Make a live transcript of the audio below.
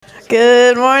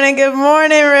Good morning,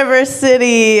 River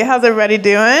City. How's everybody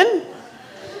doing?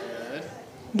 Good.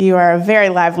 You are a very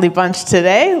lively bunch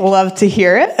today. Love to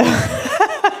hear it.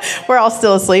 We're all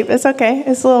still asleep. It's okay.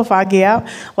 It's a little foggy out.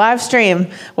 Live stream.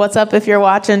 What's up if you're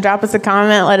watching? Drop us a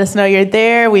comment. Let us know you're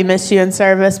there. We miss you in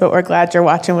service, but we're glad you're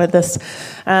watching with us.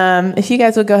 If you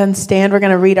guys would go ahead and stand, we're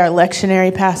going to read our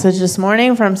lectionary passage this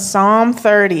morning from Psalm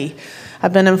 30.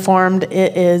 I've been informed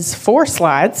it is 4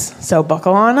 slides, so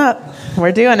buckle on up.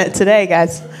 We're doing it today,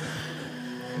 guys.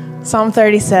 Psalm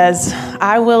 30 says,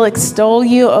 I will extol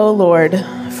you, O Lord,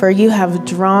 for you have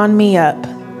drawn me up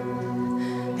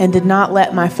and did not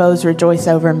let my foes rejoice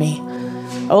over me.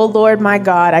 O Lord, my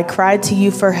God, I cried to you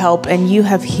for help, and you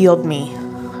have healed me.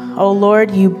 O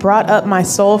Lord, you brought up my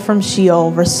soul from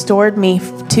Sheol, restored me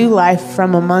to life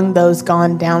from among those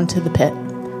gone down to the pit.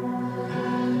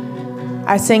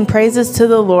 I sing praises to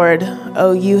the Lord,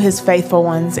 O you his faithful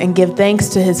ones, and give thanks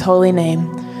to his holy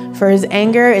name. For his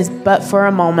anger is but for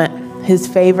a moment, his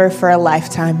favor for a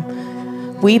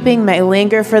lifetime. Weeping may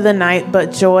linger for the night,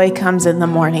 but joy comes in the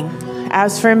morning.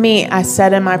 As for me, I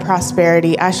said in my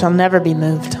prosperity, I shall never be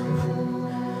moved.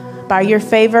 By your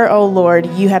favor, O Lord,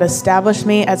 you had established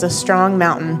me as a strong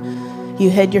mountain.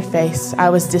 You hid your face, I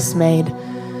was dismayed.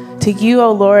 To you,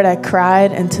 O Lord, I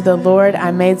cried, and to the Lord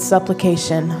I made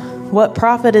supplication. What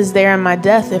profit is there in my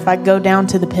death if I go down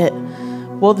to the pit?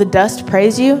 Will the dust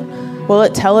praise you? Will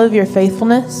it tell of your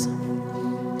faithfulness?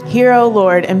 Hear, O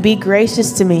Lord, and be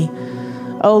gracious to me.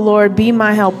 O Lord, be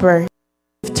my helper.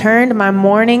 You have turned my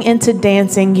mourning into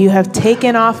dancing. You have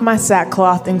taken off my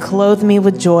sackcloth and clothed me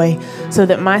with joy, so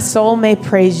that my soul may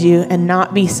praise you and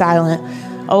not be silent.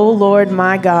 O Lord,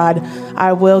 my God,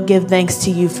 I will give thanks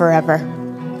to you forever.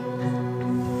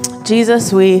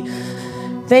 Jesus, we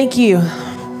thank you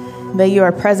that you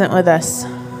are present with us.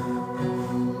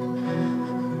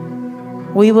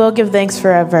 We will give thanks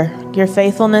forever. Your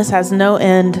faithfulness has no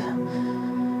end.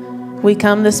 We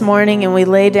come this morning and we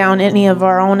lay down any of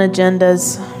our own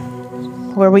agendas.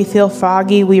 Where we feel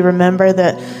foggy, we remember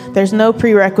that there's no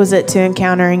prerequisite to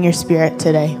encountering your spirit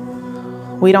today.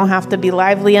 We don't have to be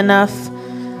lively enough.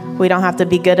 We don't have to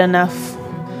be good enough.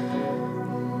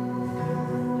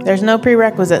 There's no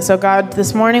prerequisite. So God,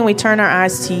 this morning we turn our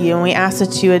eyes to you and we ask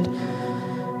that you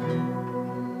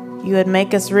would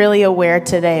make us really aware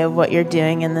today of what you're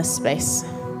doing in this space.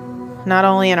 Not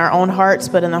only in our own hearts,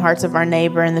 but in the hearts of our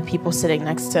neighbor and the people sitting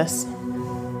next to us.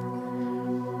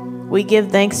 We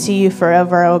give thanks to you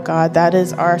forever, oh God. That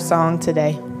is our song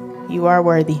today. You are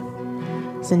worthy.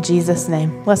 It's in Jesus'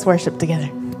 name. Let's worship together.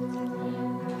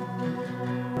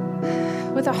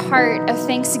 With a heart of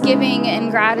thanksgiving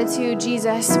and gratitude,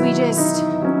 Jesus,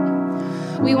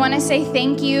 we want to say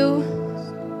thank you,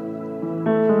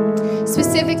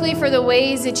 specifically for the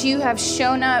ways that you have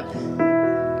shown up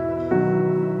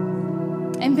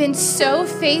and been so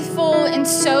faithful and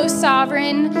so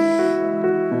sovereign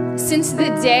since the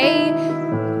day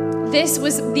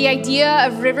the idea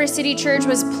of River City Church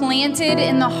was planted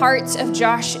in the hearts of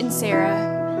Josh and Sarah.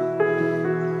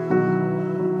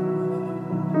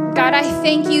 God, I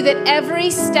thank you that every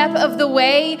step of the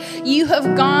way you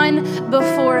have gone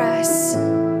before us.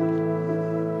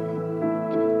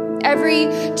 Every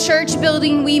church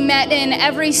building we met in,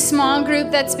 every small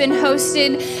group that's been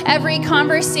hosted, every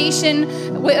conversation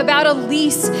about a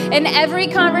lease, and every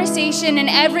conversation in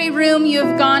every room you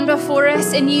have gone before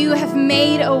us and you have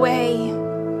made a way.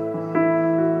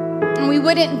 And we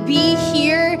wouldn't be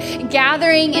here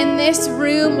gathering in this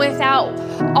room without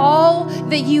all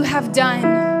that you have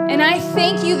done. And I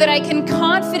thank you that I can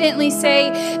confidently say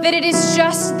that it is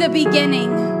just the beginning.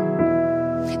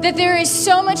 That there is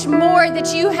so much more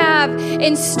that you have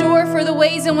in store for the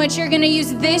ways in which you're going to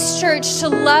use this church to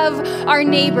love our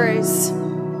neighbors.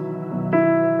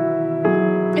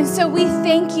 And so we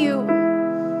thank you.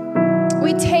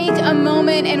 We take a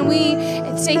moment and we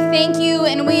say thank you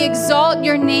and we exalt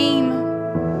your name.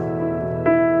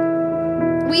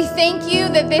 We thank you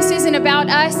that this isn't about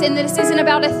us and this isn't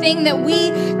about a thing that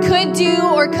we could do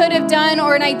or could have done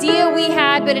or an idea we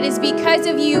had, but it is because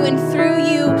of you and through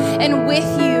you and with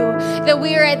you that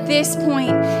we are at this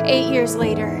point 8 years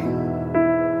later.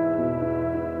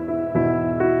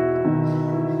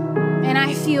 And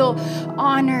I feel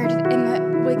honored and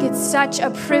it's such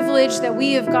a privilege that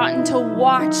we have gotten to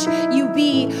watch you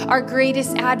be our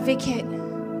greatest advocate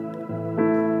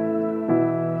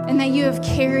and that you have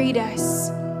carried us.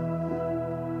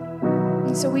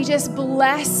 And so we just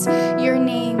bless your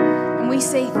name and we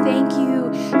say thank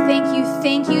you, thank you,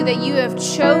 thank you that you have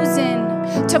chosen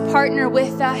to partner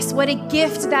with us. What a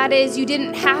gift that is. You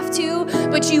didn't have to,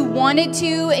 but you wanted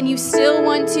to, and you still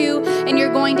want to, and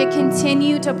you're going to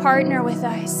continue to partner with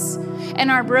us in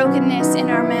our brokenness, in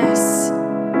our mess.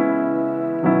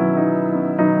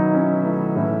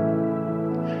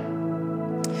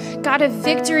 God of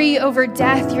victory over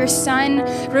death, your Son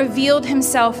revealed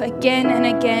himself again and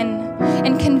again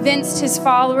and convinced his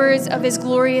followers of his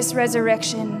glorious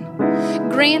resurrection.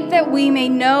 Grant that we may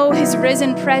know his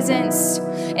risen presence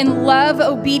and love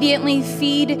obediently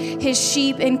feed his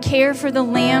sheep and care for the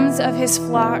lambs of his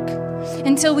flock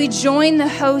until we join the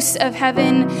hosts of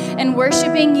heaven and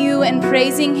worshiping you and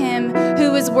praising him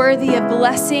who is worthy of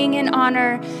blessing and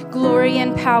honor, glory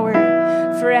and power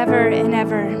forever and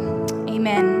ever.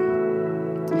 Amen.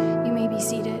 You may be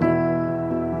seated.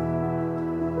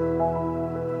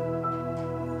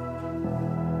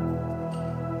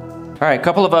 All right, a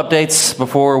couple of updates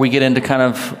before we get into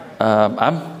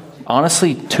I'm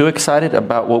honestly too excited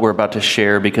about what we're about to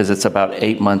share because it's about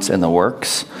 8 months in the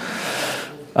works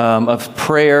of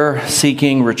prayer,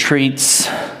 seeking, retreats,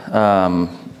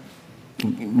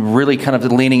 really kind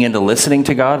of leaning into listening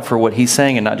to God for what he's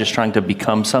saying and not just trying to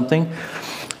become something.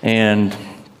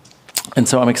 And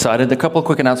so I'm excited. A couple of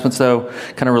quick announcements, though,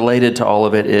 kind of related to all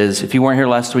of it is, if you weren't here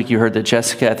last week, you heard that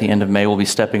Jessica at the end of May will be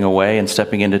stepping away and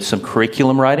stepping into some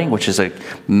curriculum writing, which is a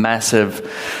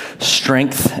massive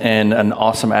strength and an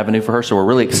awesome avenue for her. So we're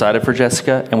really excited for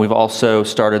Jessica. And we've also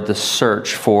started the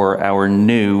search for our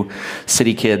new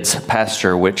City Kids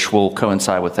pastor, which will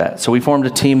coincide with that. So we formed a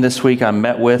team this week. I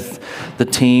met with the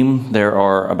team. There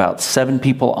are about 7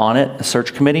 people on it, a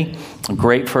search committee. A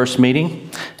great first meeting,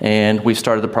 and we've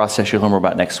started the process. You'll hear more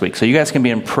about next week. So you guys can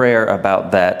be in prayer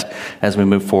about that as we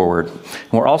move forward.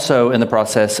 And we're also in the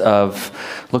process of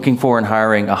looking for and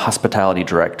hiring a hospitality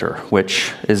director,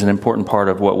 which is an important part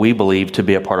of what we believe to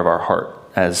be a part of our heart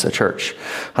as a church.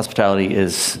 Hospitality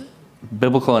is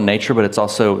biblical in nature, but it's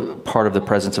also part of the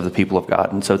presence of the people of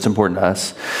God, and so it's important to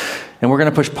us. And we're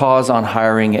going to push pause on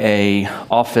hiring a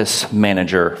office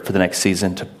manager for the next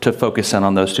season to focus in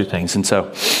on those 2 things. And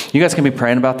so you guys can be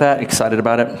praying about that, excited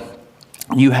about it.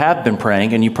 You have been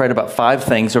praying, and you prayed about 5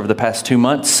 things over the past 2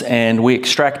 months, and we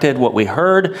extracted what we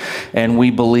heard, and we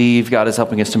believe God is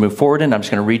helping us to move forward. And I'm just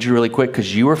going to read you really quick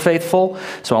because you were faithful.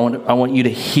 So I want you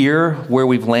to hear where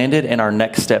we've landed and our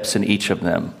next steps in each of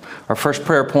them. Our first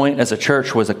prayer point as a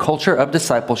church was a culture of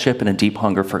discipleship and a deep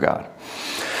hunger for God.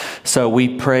 So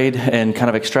we prayed and kind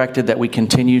of extracted that we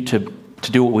continue to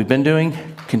do what we've been doing,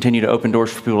 continue to open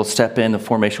doors for people to step in the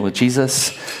formation with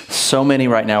Jesus. So many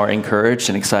right now are encouraged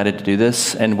and excited to do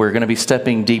this, and we're going to be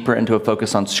stepping deeper into a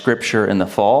focus on Scripture in the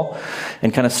fall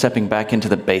and kind of stepping back into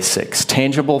the basics.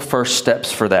 Tangible first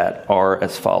steps for that are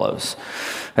as follows.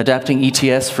 Adapting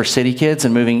ETS for City Kids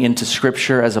and moving into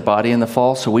Scripture as a body in the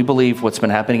fall. So we believe what's been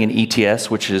happening in ETS,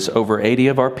 which is over 80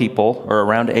 of our people, or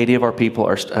around 80 of our people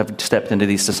have stepped into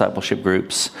these discipleship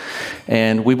groups.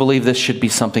 And we believe this should be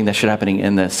something that should happen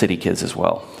in the City Kids as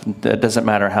well. It doesn't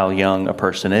matter how young a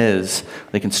person is,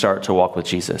 they can start to walk with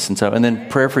Jesus. And then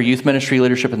prayer for youth ministry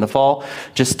leadership in the fall,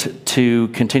 just to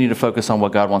continue to focus on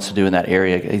what God wants to do in that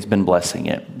area. He's been blessing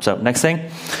it. So next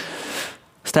thing.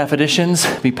 Staff additions,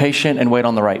 be patient and wait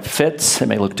on the right fits. It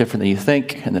may look different than you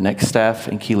think, and the next staff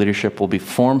and key leadership will be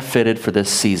form-fitted for this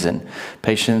season.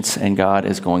 Patience, and God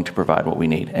is going to provide what we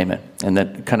need. Amen. And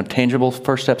that kind of tangible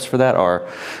first steps for that are,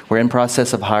 we're in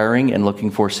process of hiring and looking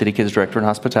for City Kids Director in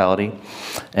Hospitality,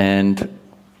 and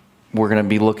we're going to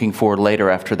be looking for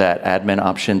later after that admin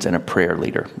options and a prayer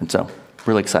leader. And so,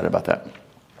 really excited about that.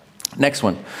 Next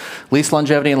one, lease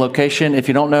longevity and location. If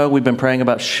you don't know, we've been praying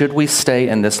about, should we stay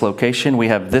in this location? We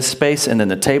have this space and then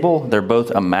the table. They're both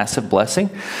a massive blessing.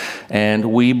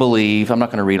 And we believe, I'm not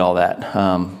going to read all that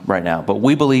right now, but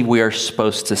we believe we are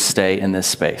supposed to stay in this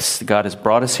space. God has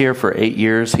brought us here for 8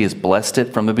 years. He has blessed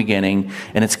it from the beginning,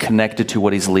 and it's connected to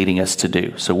what he's leading us to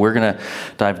do. So we're going to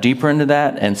dive deeper into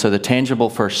that. And so the tangible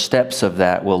first steps of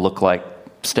that will look like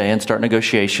stay and start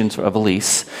negotiations of a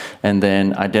lease, and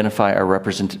then identify our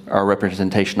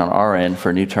representation on our end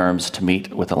for new terms to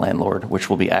meet with the landlord, which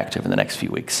will be active in the next few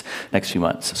weeks, next few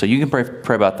months. So you can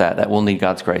pray about that. That will need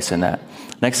God's grace in that.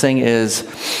 Next thing is,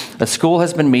 the school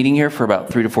has been meeting here for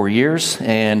about 3 to 4 years,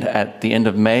 and at the end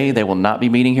of May, they will not be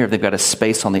meeting here. They've got a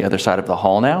space on the other side of the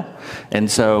hall now. And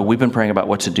so we've been praying about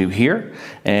what to do here,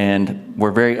 and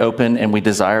we're very open, and we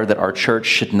desire that our church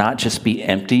should not just be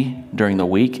empty during the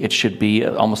week. It should be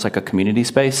almost like a community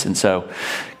space. And so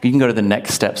you can go to the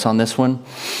next steps on this one.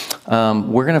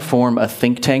 We're going to form a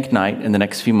think tank night in the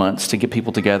next few months to get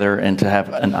people together and to have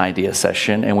an idea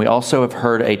session. And we also have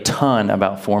heard a ton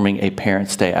about forming a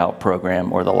Parents' Day Out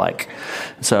program or the like.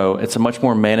 So it's a much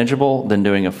more manageable than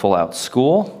doing a full-out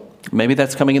school. Maybe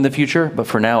that's coming in the future, but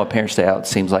for now, a Parents' Day Out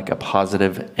seems like a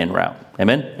positive en route.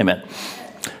 Amen? Amen.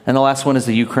 And the last one is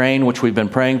the Ukraine, which we've been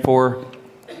praying for.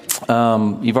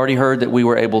 You've already heard that we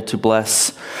were able to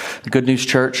bless Good News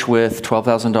Church with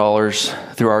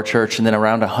 $12,000 through our church, and then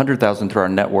around $100,000 through our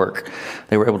network.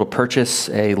 They were able to purchase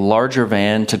a larger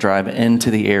van to drive into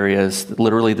the areas.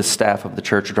 Literally, the staff of the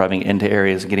church are driving into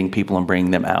areas, getting people and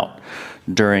bringing them out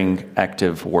during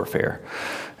active warfare.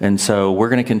 And so we're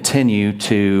going to continue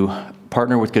to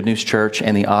partner with Good News Church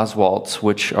and the Oswalds,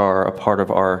 which are a part of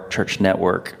our church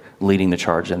network, leading the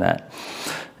charge in that.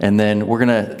 And then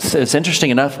it's interesting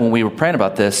enough, when we were praying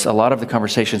about this, a lot of the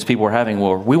conversations people were having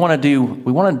were, we want to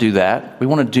do that. We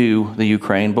want to do the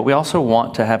Ukraine, but we also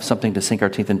want to have something to sink our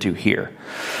teeth into here.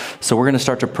 So we're going to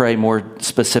start to pray more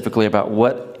specifically about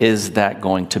what is that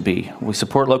going to be. We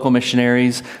support local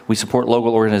missionaries. We support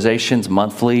local organizations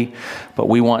monthly, but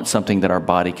we want something that our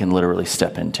body can literally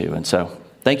step into. And so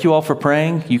thank you all for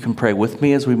praying. You can pray with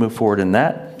me as we move forward in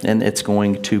that, and it's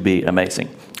going to be amazing.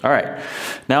 All right,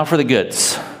 now for the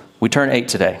goods. We turn 8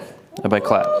 today. Everybody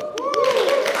clap.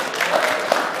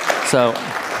 So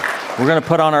we're going to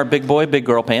put on our big boy, big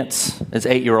girl pants as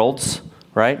 8-year-olds,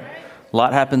 right? A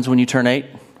lot happens when you turn 8.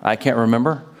 I can't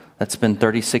remember. That's been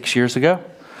 36 years ago.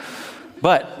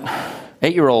 But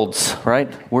 8-year-olds,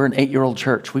 right? We're an 8-year-old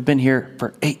church. We've been here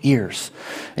for 8 years,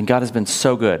 and God has been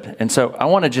so good. And so I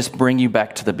want to just bring you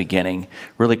back to the beginning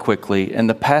really quickly. And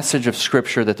the passage of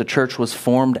Scripture that the church was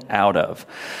formed out of,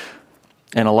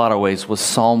 in a lot of ways, was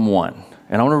Psalm 1.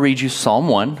 And I want to read you Psalm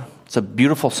 1. It's a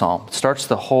beautiful psalm. It starts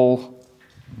the whole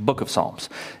book of Psalms.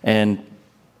 And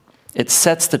it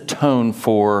sets the tone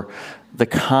for the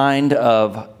kind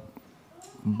of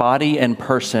body and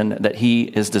person that he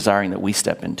is desiring that we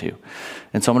step into.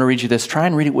 And so I'm going to read you this. Try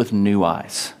and read it with new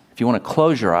eyes. If you want to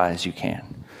close your eyes, you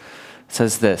can. It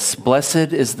says this: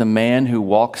 "Blessed is the man who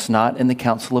walks not in the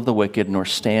counsel of the wicked, nor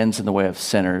stands in the way of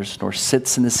sinners, nor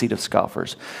sits in the seat of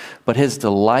scoffers. But his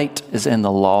delight is in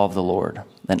the law of the Lord,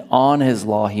 and on his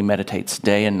law he meditates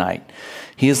day and night.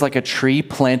 He is like a tree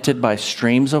planted by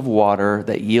streams of water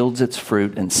that yields its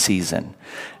fruit in season,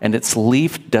 and its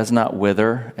leaf does not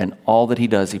wither, and all that he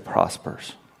does he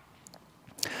prospers.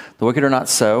 The wicked are not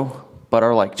so, but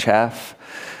are like chaff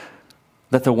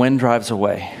that the wind drives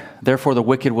away. Therefore the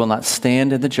wicked will not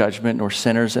stand in the judgment, nor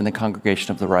sinners in the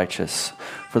congregation of the righteous.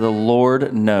 For the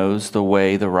Lord knows the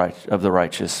way of the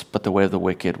righteous, but the way of the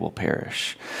wicked will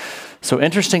perish." So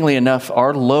interestingly enough,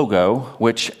 our logo,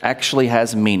 which actually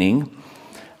has meaning,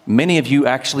 many of you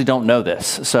actually don't know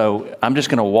this. So I'm just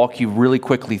going to walk you really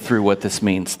quickly through what this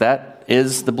means. That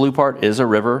is, the blue part is a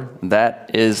river.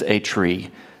 That is a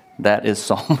tree. That is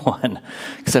Psalm 1.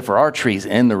 Except for our trees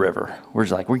in the river. We're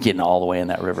getting all the way in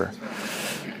that river.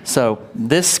 So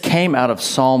this came out of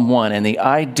Psalm 1, and the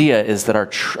idea is that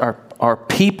our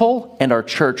people and our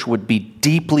church would be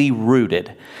deeply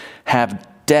rooted, have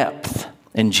depth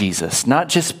in Jesus, not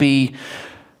just be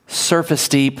surface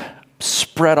deep,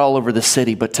 spread all over the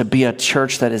city, but to be a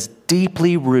church that is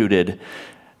deeply rooted,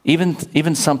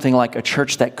 even something like a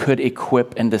church that could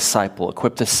equip and disciple.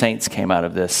 Equip the saints came out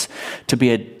of this, to be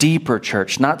a deeper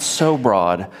church, not so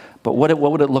broad, but what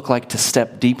would it look like to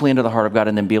step deeply into the heart of God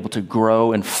and then be able to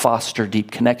grow and foster deep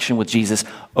connection with Jesus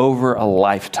over a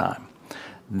lifetime?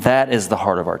 That is the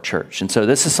heart of our church. And so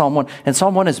this is Psalm 1. And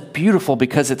Psalm 1 is beautiful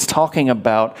because it's talking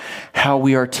about how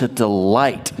we are to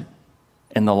delight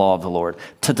in the law of the Lord,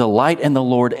 to delight in the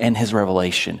Lord and his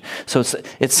revelation. So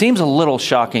it seems a little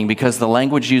shocking because the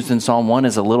language used in Psalm 1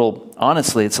 is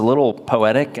honestly, it's a little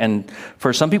poetic. And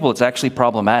for some people, it's actually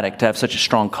problematic to have such a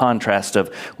strong contrast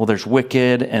of, well, there's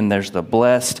wicked and there's the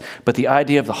blessed. But the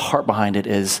idea of the heart behind it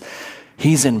is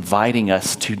he's inviting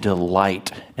us to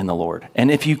delight in the Lord. And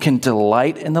if you can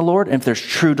delight in the Lord, and if there's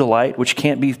true delight, which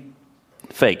can't be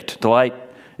faked, delight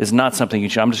is not something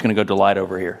I'm just going to go delight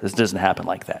over here. This doesn't happen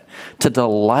like that. To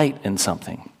delight in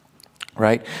something,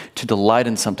 right? To delight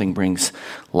in something brings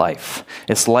life.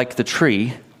 It's like the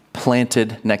tree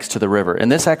planted next to the river.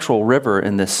 And this actual river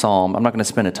in this psalm, I'm not going to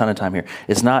spend a ton of time here,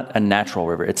 is not a natural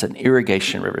river. It's an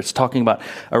irrigation river. It's talking about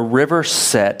a river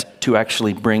set to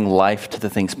actually bring life to the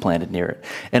things planted near it.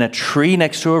 And a tree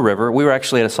next to a river, we were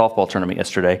actually at a softball tournament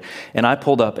yesterday, and I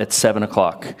pulled up at 7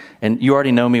 o'clock. And you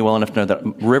already know me well enough to know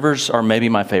that rivers are maybe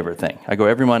my favorite thing. I go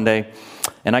every Monday,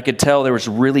 and I could tell there was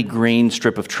a really green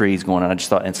strip of trees going on. I just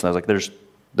thought instantly, I was like,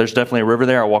 There's definitely a river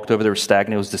there. I walked over there, it was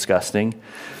stagnant, it was disgusting.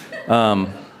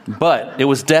 But it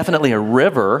was definitely a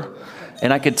river,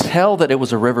 and I could tell that it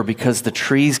was a river because the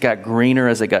trees got greener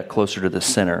as it got closer to the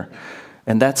center.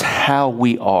 And that's how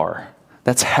we are.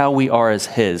 That's how we are as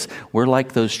his. We're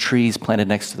like those trees planted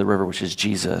next to the river, which is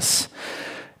Jesus.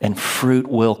 And fruit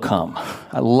will come.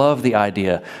 I love the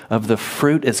idea of the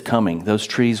fruit is coming. Those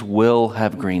trees will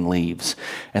have green leaves.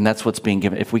 And that's what's being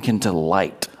given. If we can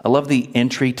delight. I love the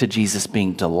entry to Jesus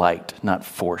being delight, not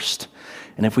forced.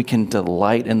 And if we can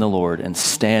delight in the Lord and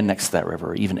stand next to that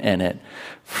river, even in it,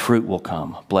 fruit will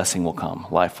come, blessing will come,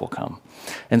 life will come.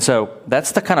 And so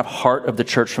that's the kind of heart of the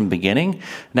church from the beginning.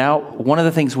 Now, one of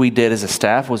the things we did as a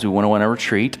staff was we went on a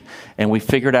retreat, and we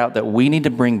figured out that we need to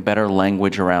bring better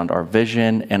language around our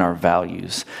vision and our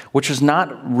values, which is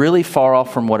not really far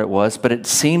off from what it was, but it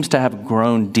seems to have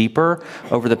grown deeper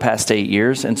over the past 8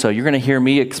 years. And so you're going to hear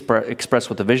me express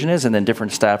what the vision is, and then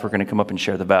different staff are going to come up and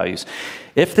share the values.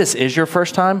 If this is your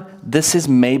first time, this is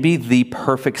maybe the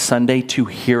perfect Sunday to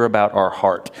hear about our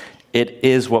heart. It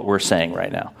is what we're saying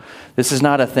right now. This is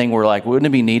not a thing where like, wouldn't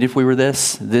it be neat if we were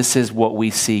this? This is what we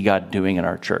see God doing in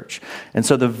our church. And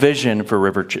so the vision for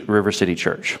River City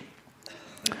Church.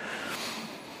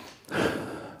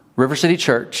 River City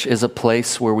Church is a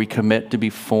place where we commit to be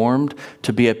formed,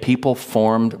 to be a people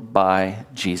formed by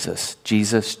Jesus.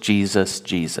 Jesus, Jesus,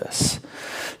 Jesus.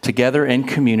 Together in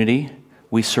community,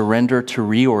 we surrender to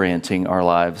reorienting our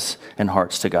lives and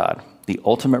hearts to God, the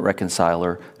ultimate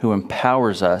reconciler who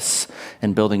empowers us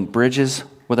in building bridges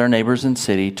with our neighbors and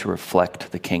city to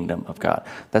reflect the kingdom of God.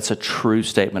 That's a true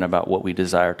statement about what we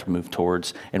desire to move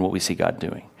towards and what we see God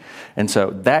doing. And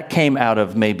so that came out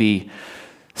of maybe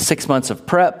 6 months of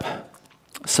prep,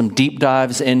 some deep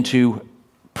dives into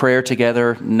prayer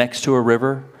together next to a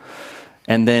river,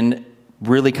 and then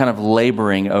really kind of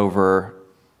laboring over,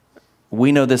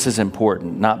 we know this is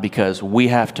important, not because we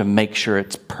have to make sure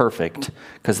it's perfect,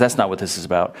 because that's not what this is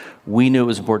about. We knew it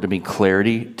was important to bring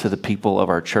clarity to the people of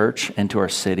our church and to our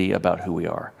city about who we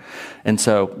are. And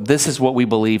so this is what we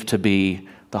believe to be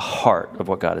the heart of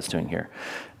what God is doing here.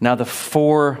 Now, the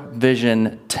 4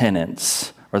 vision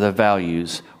tenets, or the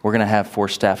values, we're going to have 4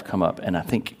 staff come up. And I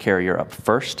think, Carrie, you're up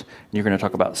first. And you're going to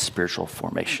talk about spiritual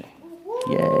formation.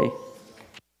 Yay.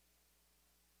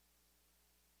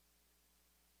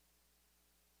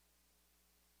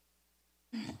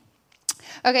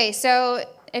 Okay, so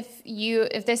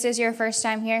if this is your first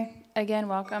time here, again,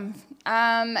 welcome.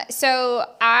 So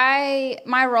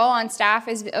my role on staff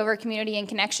is over community and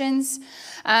connections.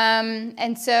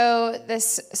 And so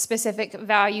this specific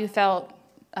value felt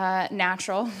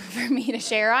natural for me to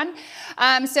share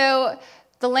on. So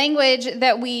the language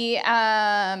that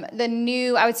the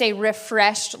new, I would say,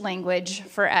 refreshed language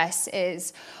for us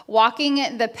is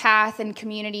walking the path in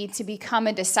community to become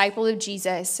a disciple of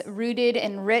Jesus, rooted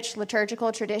in rich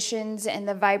liturgical traditions and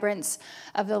the vibrance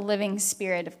of the living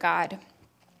Spirit of God.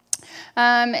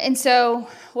 And so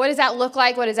what does that look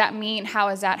like? What does that mean? How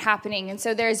is that happening? And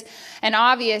so there's an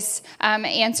obvious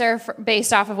answer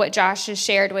based off of what Josh has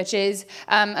shared, which is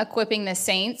equipping the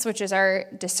saints, which is our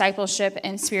discipleship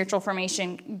and spiritual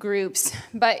formation groups.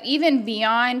 But even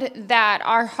beyond that,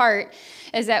 our heart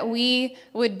is that we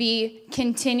would be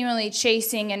continually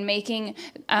chasing and making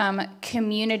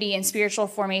community and spiritual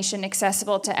formation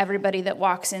accessible to everybody that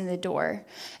walks in the door.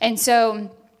 And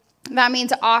so that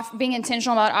means being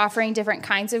intentional about offering different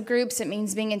kinds of groups. It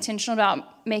means being intentional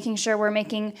about making sure we're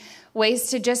making ways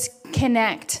to just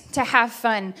connect, to have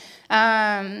fun.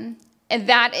 And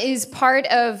that is part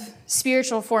of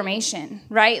spiritual formation,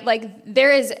 right? Like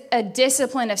there is a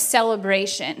discipline of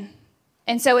celebration.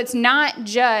 And so it's not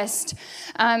just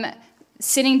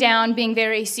sitting down, being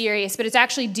very serious, but it's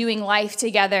actually doing life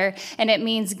together. And it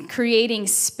means creating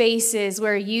spaces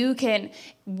where you can,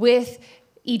 with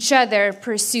each other,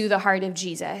 pursue the heart of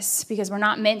Jesus, because we're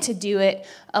not meant to do it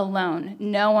alone.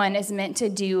 No one is meant to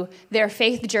do their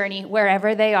faith journey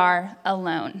wherever they are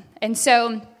alone. And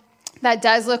so that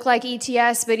does look like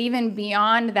ETS, but even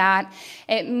beyond that,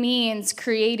 it means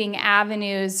creating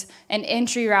avenues and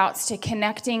entry routes to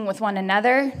connecting with one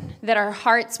another, that our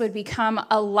hearts would become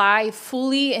alive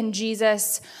fully in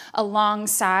Jesus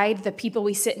alongside the people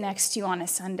we sit next to on a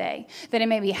Sunday, that it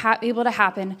may be able to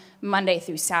happen Monday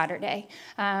through Saturday.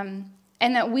 And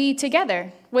that we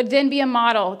together would then be a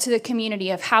model to the community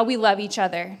of how we love each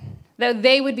other, that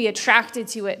they would be attracted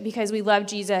to it because we love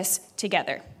Jesus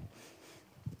together.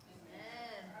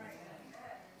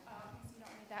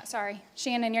 Sorry.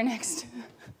 Shannon, you're next.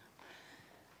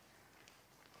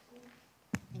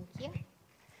 Thank you.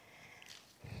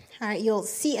 All right, you'll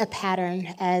see a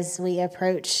pattern as we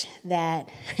approach that.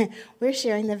 We're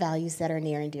sharing the values that are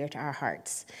near and dear to our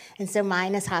hearts. And so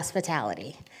mine is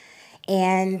hospitality.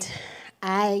 And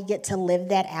I get to live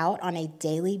that out on a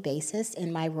daily basis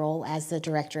in my role as the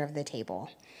director of the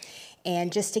table.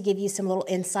 And just to give you some little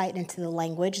insight into the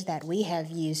language that we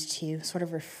have used to sort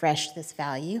of refresh this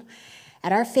value,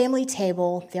 at our family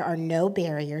table, there are no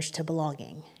barriers to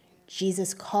belonging.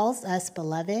 Jesus calls us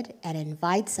beloved and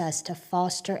invites us to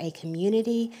foster a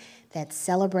community that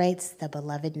celebrates the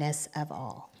belovedness of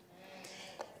all.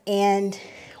 And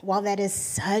while that is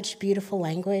such beautiful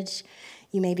language,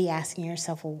 you may be asking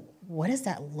yourself, well, what does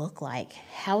that look like?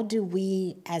 How do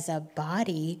we as a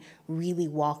body really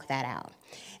walk that out?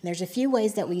 And there's a few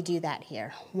ways that we do that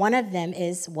here. One of them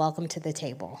is welcome to the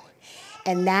table.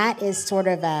 And that is sort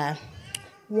of a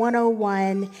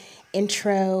 101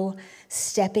 intro,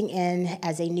 stepping in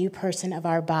as a new person of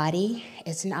our body.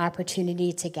 It's an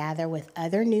opportunity to gather with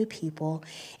other new people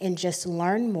and just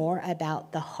learn more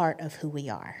about the heart of who we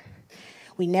are.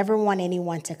 We never want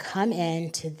anyone to come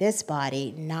into this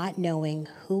body not knowing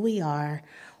who we are,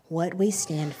 what we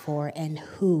stand for, and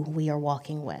who we are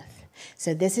walking with.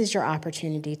 So this is your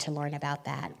opportunity to learn about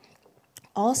that.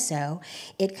 Also,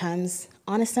 it comes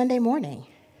on a Sunday morning.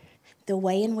 The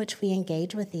way in which we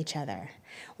engage with each other,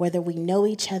 whether we know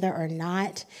each other or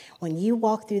not, when you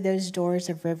walk through those doors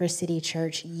of River City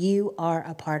Church, you are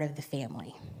a part of the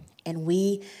family. And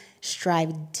we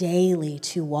strive daily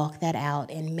to walk that out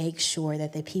and make sure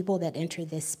that the people that enter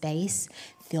this space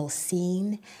feel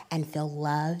seen and feel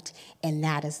loved, and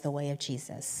that is the way of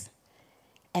Jesus.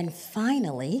 And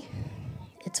finally,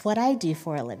 it's what I do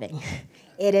for a living.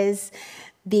 It is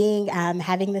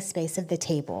having the space of the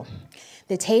table.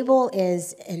 The table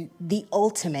is the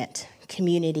ultimate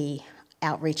community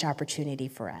outreach opportunity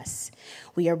for us.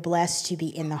 We are blessed to be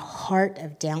in the heart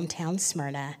of downtown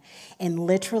Smyrna and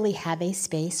literally have a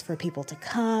space for people to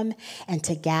come and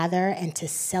to gather and to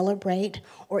celebrate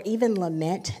or even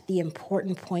lament the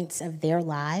important points of their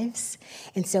lives.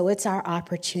 And so it's our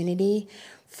opportunity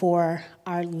for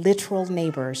our literal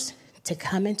neighbors to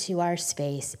come into our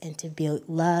space and to be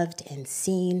loved and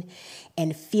seen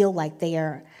and feel like they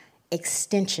are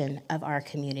extension of our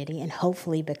community and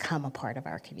hopefully become a part of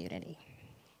our community.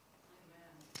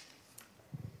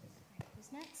 Who's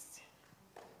next?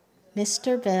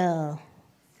 Mr. Bill.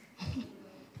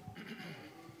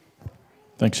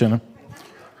 Thanks, Shannon.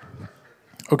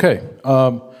 Okay,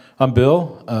 I'm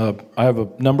Bill. I have a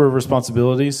number of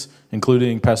responsibilities,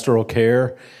 including pastoral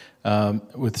care,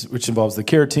 which involves the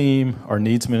care team, our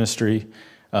needs ministry.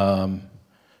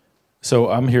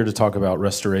 So I'm here to talk about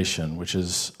restoration, which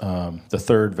is the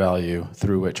third value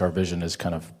through which our vision is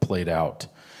kind of played out.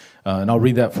 And I'll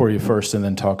read that for you first and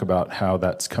then talk about how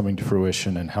that's coming to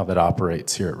fruition and how that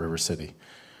operates here at River City.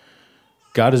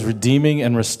 God is redeeming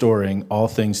and restoring all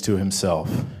things to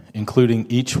himself, including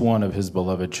each one of his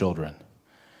beloved children.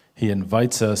 He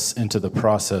invites us into the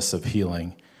process of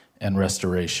healing and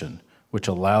restoration, which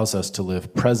allows us to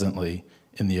live presently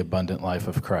in the abundant life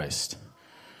of Christ.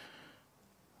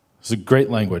 It's a great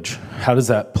language. How does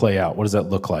that play out? What does that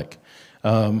look like?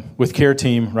 With care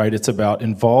team, right, it's about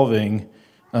involving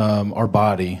our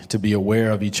body to be aware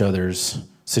of each other's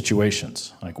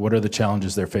situations. Like, what are the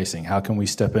challenges they're facing? How can we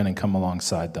step in and come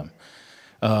alongside them?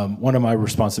 One of my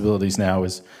responsibilities now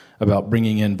is about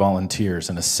bringing in volunteers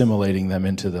and assimilating them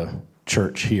into the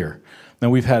church here.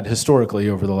 Now, we've had historically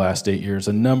over the last 8 years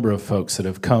a number of folks that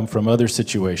have come from other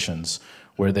situations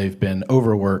where they've been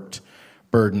overworked,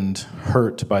 burdened,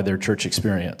 hurt by their church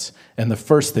experience. And the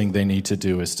first thing they need to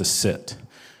do is to sit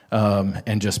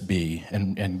and just be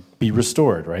and be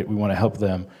restored, right? We want to help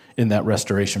them in that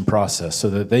restoration process so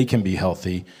that they can be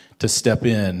healthy to step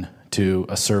in to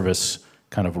a service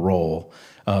kind of role.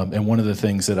 And one of the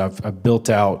things that I've built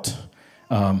out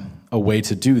a way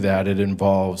to do that, it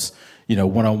involves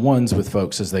one-on-ones with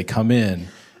folks as they come in.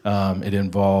 It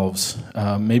involves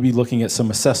maybe looking at some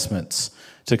assessments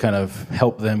to kind of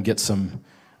help them get some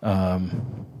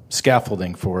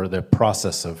scaffolding for the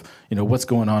process of, what's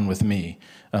going on with me?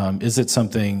 Is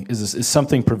something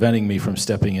preventing me from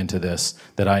stepping into this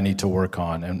that I need to work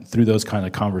on? And through those kind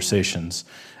of conversations,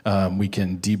 we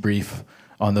can debrief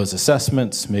on those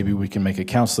assessments. Maybe we can make a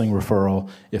counseling referral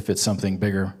if it's something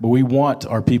bigger. But we want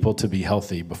our people to be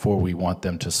healthy before we want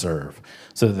them to serve,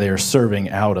 so that they are serving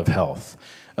out of health.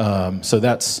 So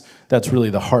that's really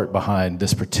the heart behind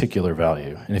this particular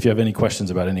value. And if you have any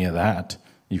questions about any of that,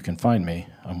 you can find me.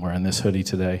 I'm wearing this hoodie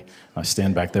today. I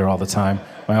stand back there all the time.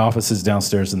 My office is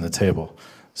downstairs in the table.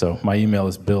 So my email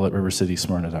is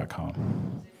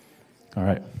bill@rivercitysmyrna.com. All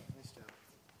right.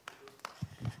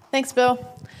 Thanks, Bill.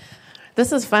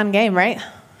 This is a fun game, right?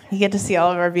 You get to see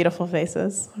all of our beautiful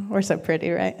faces. We're so pretty,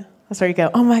 right? That's where you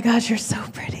go, oh my gosh, you're so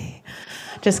pretty.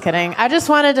 Just kidding. I just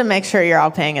wanted to make sure you're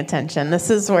all paying attention. This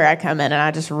is where I come in and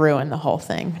I just ruin the whole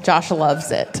thing. Josh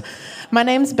loves it. My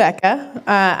name's Becca.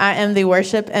 I am the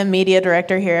worship and media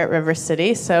director here at River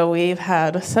City. So we've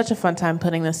had such a fun time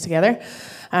putting this together.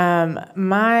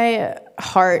 My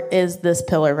heart is this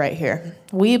pillar right here.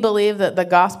 We believe that the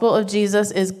gospel of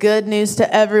Jesus is good news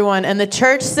to everyone. And the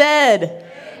church said,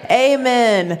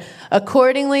 amen.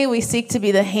 Accordingly, we seek to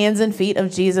be the hands and feet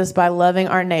of Jesus by loving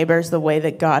our neighbors the way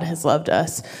that God has loved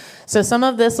us. So some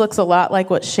of this looks a lot like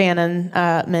what Shannon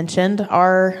mentioned.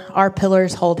 Our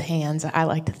pillars hold hands, I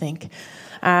like to think.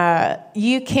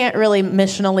 You can't really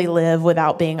missionally live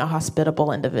without being a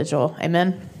hospitable individual.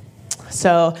 Amen?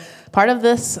 So part of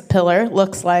this pillar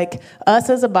looks like us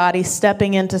as a body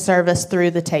stepping into service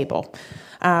through the table.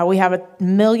 We have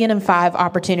 1,000,005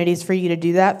 opportunities for you to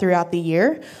do that throughout the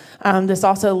year. This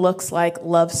also looks like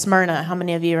Love Smyrna. How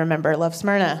many of you remember Love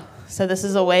Smyrna? So this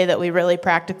is a way that we really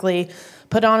practically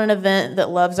put on an event that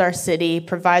loves our city,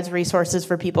 provides resources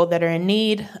for people that are in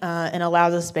need, and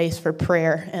allows a space for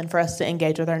prayer and for us to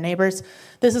engage with our neighbors.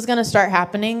 This is going to start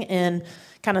happening in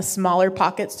kind of smaller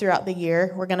pockets throughout the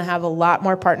year. We're going to have a lot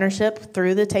more partnership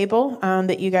through the table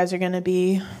that you guys are going to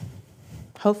be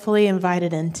hopefully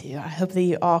invited into. I hope that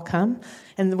you all come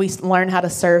and we learn how to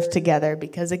serve together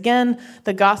because, again,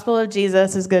 the gospel of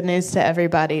Jesus is good news to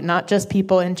everybody, not just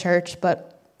people in church,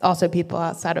 but also people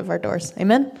outside of our doors.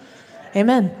 Amen?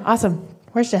 Amen. Awesome.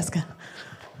 Where's Jessica?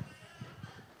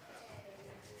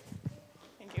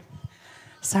 Thank you.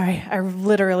 Sorry, I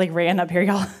literally ran up here,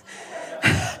 y'all.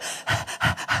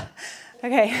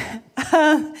 Okay.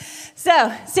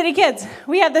 So, City Kids,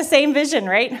 we have the same vision,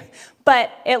 right?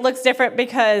 But it looks different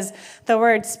because the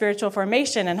words spiritual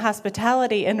formation and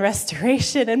hospitality and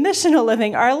restoration and missional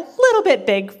living are a little bit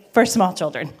big for small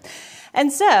children.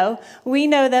 And so we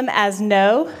know them as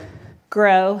know,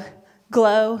 grow,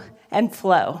 glow, and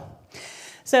flow.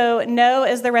 So know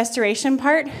is the restoration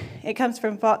part. It comes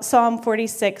from Psalm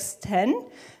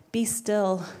 46:10. Be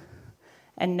still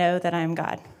and know that I am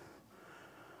God.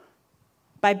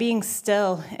 By being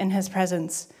still in his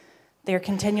presence, they are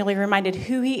continually reminded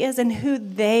who he is and who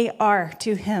they are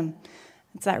to him.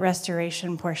 It's that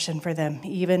restoration portion for them,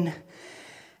 even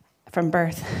from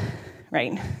birth,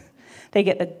 right? They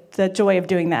get the joy of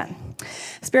doing that.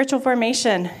 Spiritual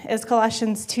formation is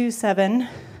Colossians 2:7,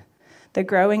 the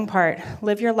growing part.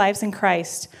 Live your lives in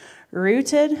Christ,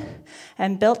 rooted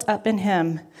and built up in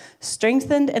him,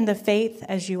 strengthened in the faith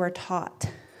as you are taught.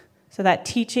 So that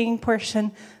teaching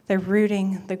portion, the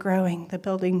rooting, the growing, the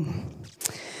building.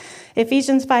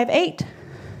 Ephesians 5:8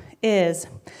 is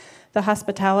the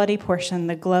hospitality portion,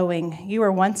 the glowing. You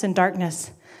were once in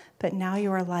darkness, but now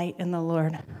you are light in the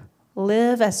Lord.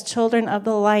 Live as children of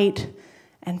the light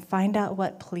and find out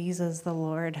what pleases the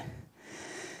Lord.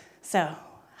 So,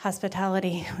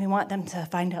 hospitality, we want them to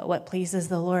find out what pleases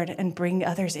the Lord and bring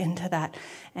others into that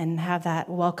and have that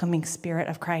welcoming spirit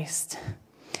of Christ.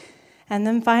 And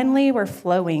then finally, we're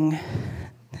flowing.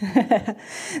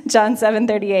 John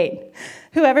 7:38.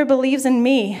 Whoever believes in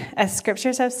me, as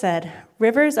scriptures have said,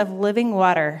 rivers of living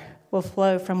water will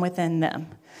flow from within them.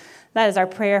 That is our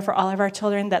prayer for all of our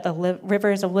children, that the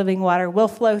rivers of living water will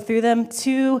flow through them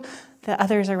to the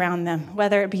others around them,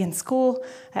 whether it be in school,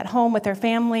 at home with their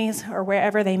families, or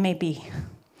wherever they may be.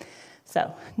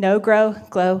 So, know, grow,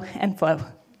 glow, and flow.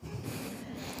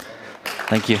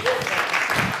 Thank you.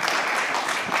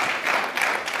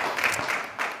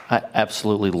 I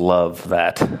absolutely love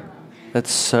that. That's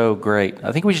so great.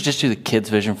 I think we should just do the kids'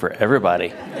 vision for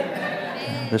everybody.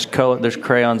 There's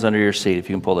crayons under your seat if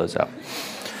you can pull those out.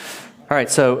 All right,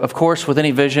 so of course, with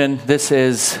any vision, this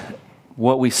is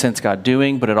what we sense God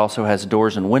doing, but it also has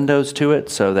doors and windows to it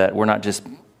so that we're not just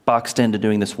boxed into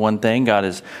doing this one thing. God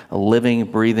is a living,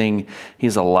 breathing,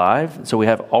 he's alive. So we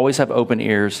always have open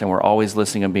ears and we're always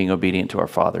listening and being obedient to our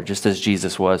Father, just as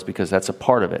Jesus was, because that's a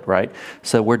part of it, right?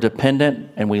 So we're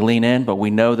dependent and we lean in, but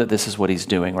we know that this is what he's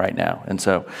doing right now. And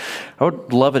so I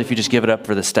would love it if you just give it up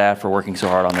for the staff for working so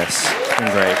hard on this. It's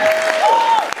been great.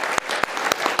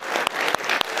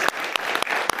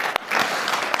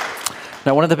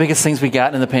 Now, one of the biggest things we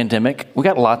got in the pandemic, we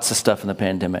got lots of stuff in the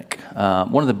pandemic.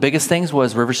 One of the biggest things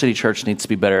was River City Church needs to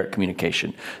be better at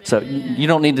communication. So you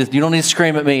don't need to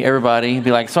scream at me, everybody. Be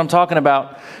like, so I'm talking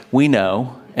about we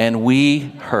know and we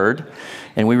heard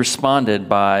and we responded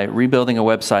by rebuilding a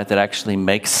website that actually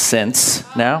makes sense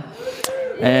now.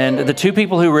 And the two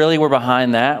people who really were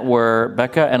behind that were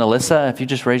Becca and Alyssa. If you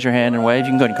just raise your hand and wave,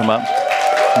 you can go ahead and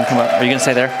come up. Are you going to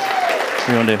stay there? What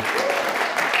are you going to do?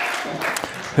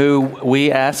 who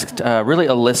we asked, really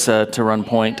Alyssa, to run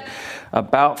point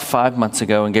about 5 months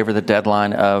ago and gave her the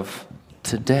deadline of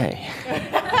today.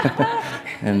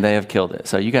 And they have killed it.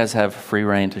 So you guys have free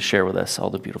reign to share with us all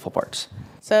the beautiful parts.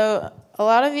 So a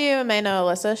lot of you may know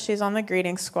Alyssa. She's on the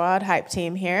greeting squad hype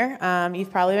team here. You've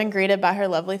probably been greeted by her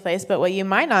lovely face, but what you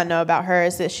might not know about her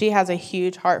is that she has a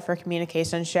huge heart for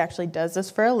communication. She actually does this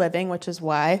for a living, which is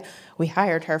why we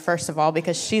hired her, first of all,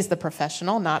 because she's the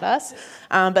professional, not us.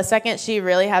 But second, she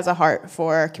really has a heart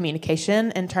for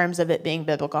communication in terms of it being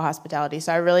biblical hospitality.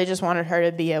 So I really just wanted her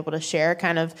to be able to share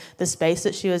kind of the space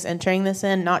that she was entering this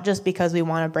in, not just because we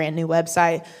want a brand new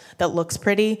website that looks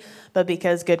pretty, but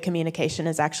because good communication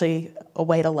is actually a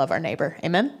way to love our neighbor.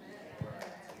 Amen?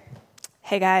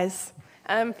 Hey, guys.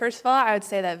 First of all, I would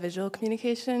say that visual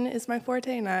communication is my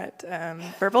forte, not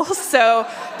verbal, so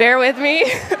bear with me.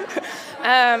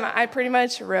 I pretty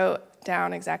much wrote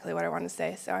down exactly what I wanted to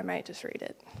say, so I might just read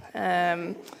it.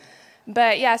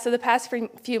 But yeah, so the past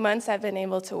few months I've been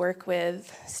able to work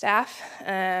with staff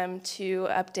to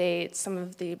update some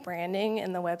of the branding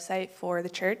in the website for the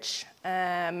church.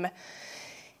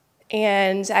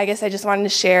 And I guess I just wanted to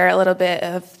share a little bit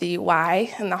of the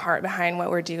why and the heart behind what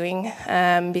we're doing,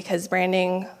 because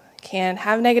branding can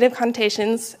have negative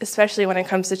connotations, especially when it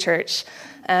comes to church,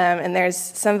 and there's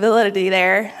some validity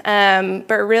there.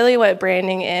 But really what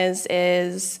branding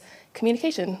is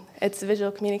communication. It's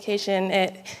visual communication.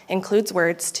 It includes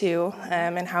words too,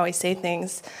 and how we say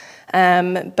things.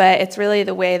 But it's really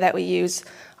the way that we use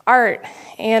art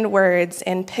and words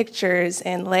and pictures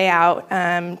and layout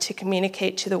to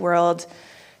communicate to the world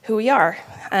who we are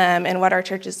and what our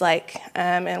church is like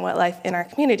and what life in our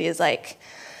community is like.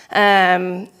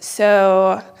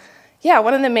 So yeah,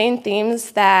 one of the main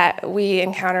themes that we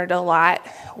encountered a lot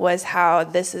was how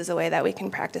this is a way that we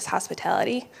can practice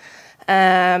hospitality.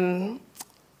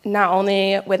 Not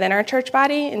only within our church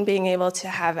body and being able to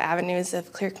have avenues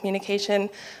of clear communication,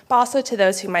 but also to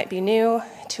those who might be new,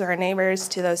 to our neighbors,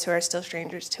 to those who are still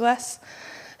strangers to us.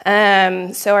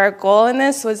 So our goal in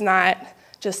this was not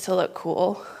just to look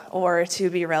cool or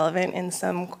to be relevant in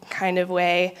some kind of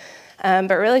way, but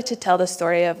really to tell the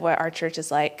story of what our church is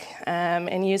like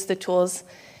and use the tools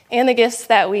and the gifts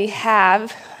that we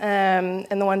have and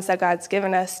the ones that God's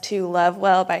given us to love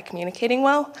well by communicating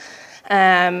well.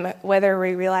 Whether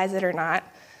we realize it or not,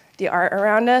 the art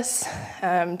around us,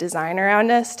 design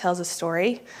around us tells a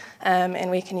story,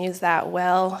 and we can use that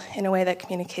well in a way that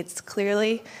communicates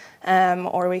clearly,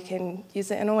 or we can use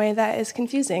it in a way that is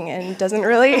confusing and doesn't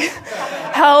really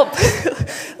help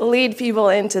lead people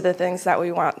into the things that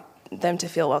we want them to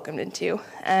feel welcomed into.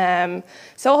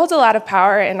 So it holds a lot of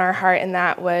power in our heart, and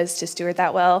that was to steward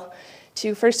that well,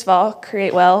 to first of all,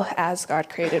 create well as God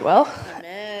created well.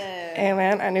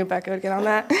 Amen. I knew Becca would get on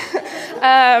that.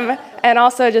 And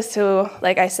also just to,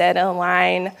 like I said,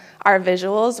 align our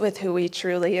visuals with who we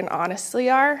truly and honestly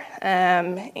are,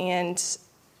 and,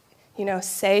 you know,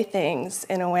 say things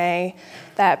in a way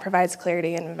that provides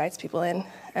clarity and invites people in.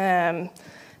 The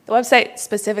website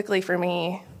specifically for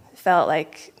me felt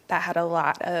like that had a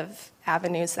lot of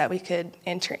avenues that we could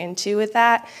enter into with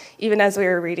that. Even as we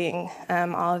were reading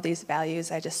all of these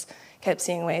values, I just kept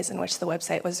seeing ways in which the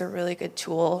website was a really good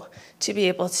tool to be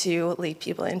able to lead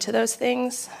people into those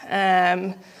things.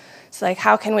 So like,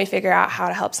 how can we figure out how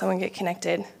to help someone get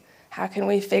connected? How can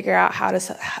we figure out how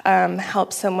to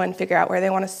help someone figure out where they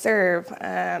want to serve,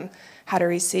 how to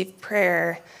receive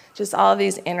prayer, just all of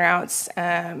these in routes.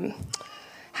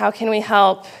 How can we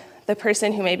help the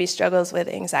person who maybe struggles with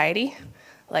anxiety,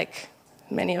 like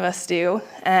many of us do,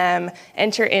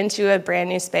 enter into a brand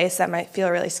new space that might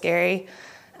feel really scary,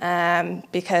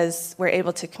 because we're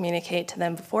able to communicate to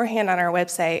them beforehand on our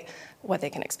website what they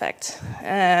can expect.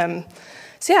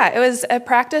 So yeah, it was a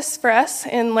practice for us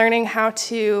in learning how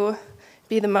to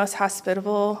be the most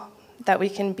hospitable that we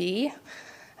can be.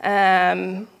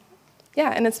 Yeah,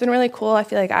 and it's been really cool. I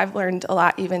feel like I've learned a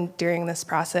lot even during this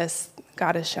process.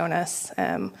 God has shown us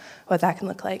what that can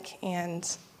look like, and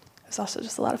it was also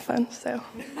just a lot of fun, so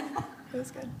it was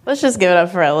good. Let's just give it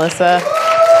up for Alyssa.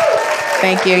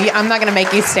 Thank you. I'm not going to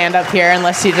make you stand up here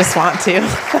unless you just want to.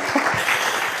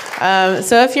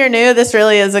 So if you're new, this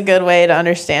really is a good way to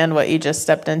understand what you just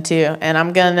stepped into.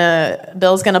 And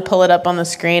Bill's going to pull it up on the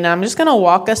screen. I'm just going to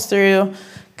walk us through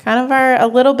kind of a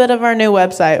little bit of our new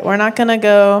website. We're not going to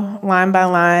go line by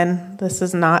line. This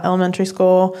is not elementary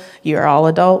school. You're all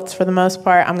adults for the most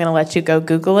part. I'm going to let you go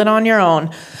Google it on your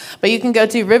own. But you can go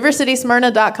to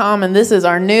rivercitysmyrna.com, and this is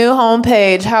our new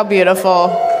homepage. How beautiful.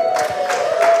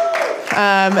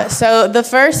 So the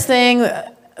first thing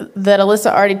that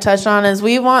Alyssa already touched on is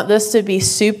we want this to be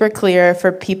super clear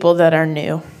for people that are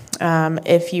new.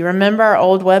 If you remember our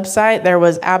old website, there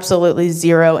was absolutely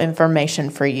zero information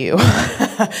for you.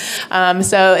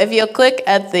 So if you'll click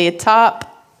at the top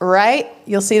right,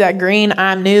 you'll see that green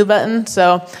I'm new button.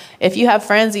 So if you have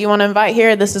friends that you want to invite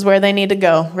here, this is where they need to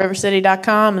go,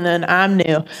 rivercity.com, and then I'm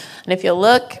new. And if you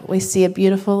look, we see a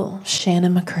beautiful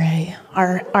Shannon McCrae,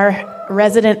 our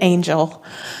resident angel.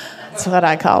 That's what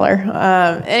I call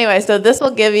her. Anyway, so this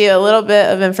will give you a little bit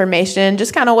of information,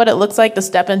 just kind of what it looks like to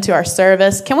step into our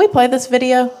service. Can we play this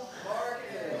video?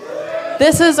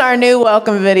 This is our new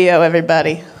welcome video,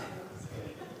 everybody.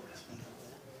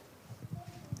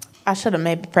 I should have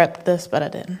maybe prepped this, but I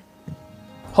didn't.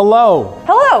 Hello.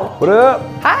 Hello. What up?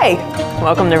 Hi.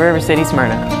 Welcome to River City,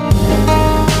 Smyrna.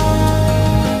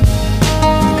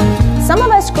 Some of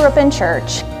us grew up in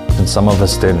church. And some of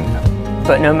us didn't.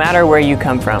 But no matter where you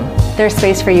come from, There's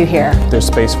space for you here. There's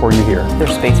space for you here.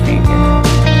 there's space for you here.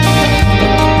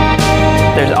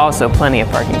 There's also plenty of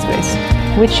parking space.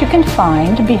 Which you can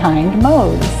find behind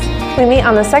Moe's. We meet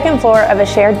on the second floor of a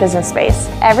shared business space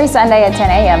every Sunday at 10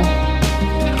 a.m.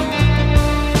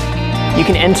 You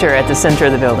can enter at the center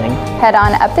of the building. Head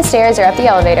on up the stairs or up the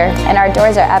elevator, and our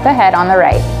doors are up ahead on the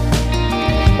right.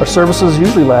 Our services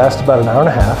usually last about an hour and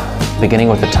a half. Beginning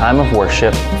with a time of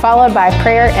worship. Followed by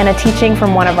prayer and a teaching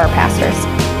from one of our pastors.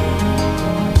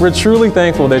 We're truly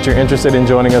thankful that you're interested in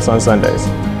joining us on Sundays.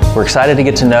 We're excited to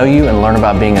get to know you and learn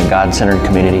about being a God-centered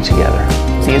community together.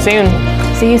 See you soon.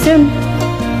 See you soon.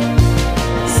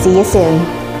 See you soon.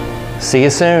 See you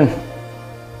soon.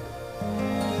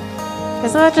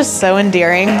 Isn't that just so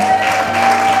endearing?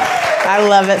 I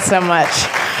love it so much.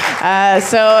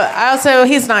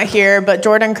 He's not here, but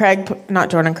Jordan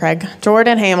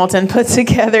Hamilton put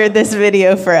together this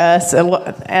video for us,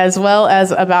 as well as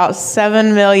about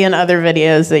 7 million other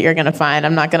videos that you're going to find.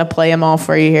 I'm not going to play them all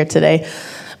for you here today.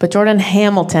 But Jordan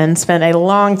Hamilton spent a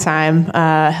long time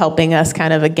helping us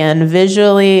kind of, again,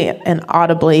 visually and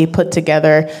audibly put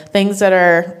together things that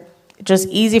are just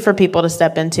easy for people to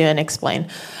step into and explain.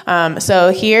 So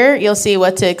here you'll see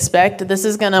what to expect. This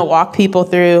is going to walk people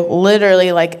through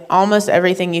literally like almost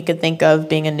everything you could think of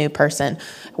being a new person.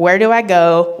 Where do I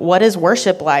go? What is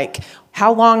worship like?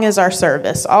 How long is our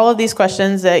service? All of these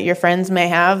questions that your friends may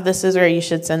have, this is where you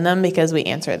should send them because we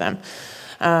answer them.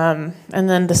 And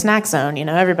then the snack zone,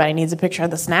 everybody needs a picture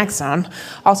of the snack zone.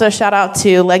 Also, shout out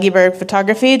to Leggy Bird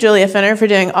Photography, Julia Finner, for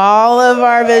doing all of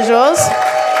our visuals.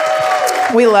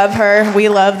 We love her. We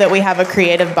love that we have a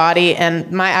creative body.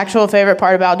 And my actual favorite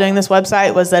part about doing this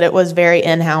website was that it was very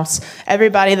in-house.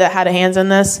 Everybody that had a hands in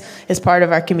this is part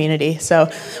of our community.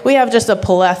 So we have just a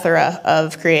plethora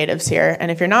of creatives here. And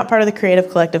if you're not part of the Creative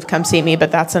Collective, come see me,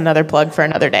 but that's another plug for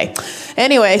another day.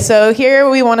 Anyway, so here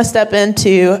we want to step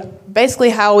into basically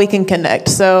how we can connect.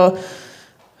 So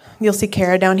you'll see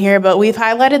Kara down here, but we've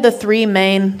highlighted the three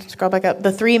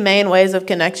main ways of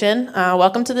connection.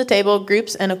 Welcome to the table,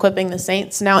 groups, and equipping the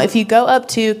saints. Now, if you go up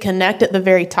to connect at the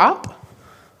very top,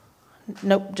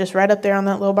 nope, just right up there on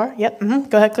that little bar. Yep,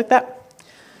 go ahead, click that.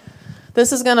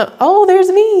 This is gonna, there's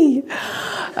me.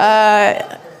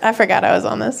 I forgot I was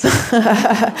on this.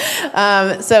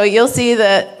 So you'll see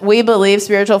that we believe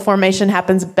spiritual formation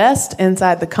happens best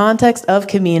inside the context of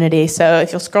community. So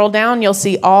if you'll scroll down, you'll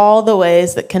see all the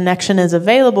ways that connection is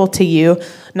available to you,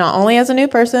 not only as a new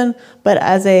person, but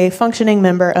as a functioning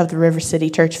member of the River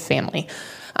City Church family.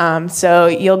 So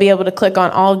you'll be able to click on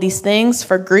all of these things.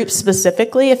 For groups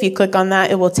specifically, if you click on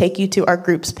that, it will take you to our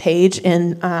groups page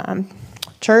in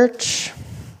Church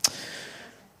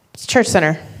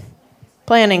Center.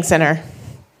 Planning Center.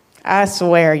 I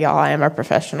swear, y'all, I am a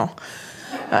professional.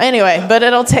 Anyway, but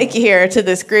it'll take you here to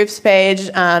this groups page.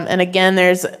 And again,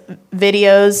 there's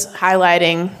videos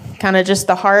highlighting kind of just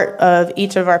the heart of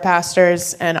each of our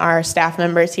pastors and our staff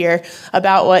members here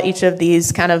about what each of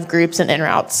these kind of groups and in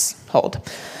routes hold.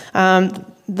 The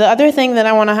other thing that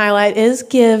I want to highlight is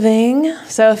giving.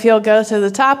 So if you'll go to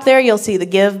the top there, you'll see the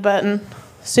give button.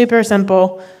 Super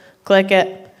simple. Click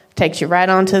it. Takes you right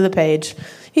onto the page.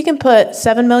 You can put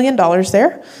 $7 million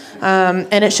there,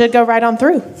 and it should go right on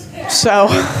through. So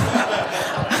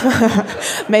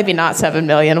maybe not 7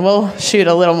 million. We'll shoot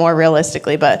a little more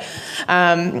realistically, but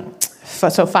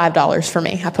so $5 for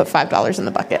me. I put $5 in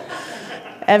the bucket.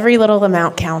 Every little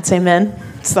amount counts, amen?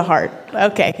 It's the heart.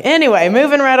 Okay, anyway,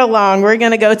 moving right along, we're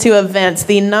going to go to events.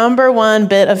 The number one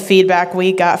bit of feedback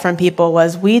we got from people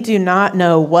was, we do not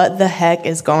know what the heck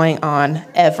is going on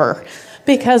ever,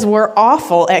 because we're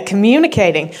awful at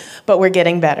communicating, but we're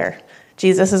getting better.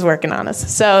 Jesus is working on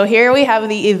us. So here we have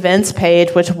the events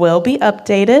page, which will be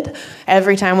updated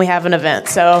every time we have an event.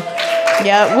 So,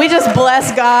 yeah, we just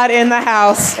bless God in the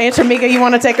house. Aunt Shamika, you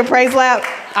want to take a praise lap?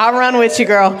 I'll run with you,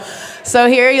 girl. So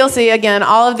here you'll see, again,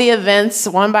 all of the events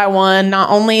one by one, not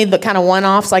only the kind of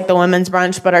one-offs like the women's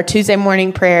brunch, but our Tuesday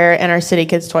morning prayer and our City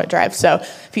Kids Toy Drive. So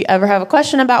if you ever have a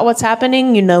question about what's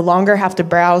happening, you no longer have to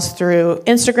browse through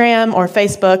Instagram or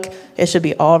Facebook. It should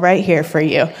be all right here for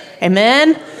you.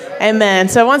 Amen? Amen.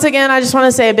 So once again, I just want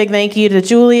to say a big thank you to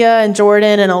Julia and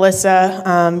Jordan and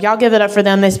Alyssa. Y'all give it up for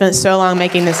them. They spent so long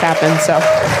making this happen. So...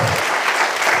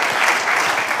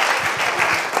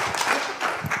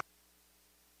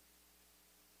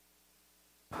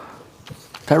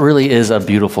 That really is a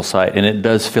beautiful sight, and it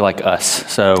does feel like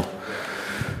us. So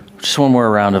just one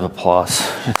more round of applause.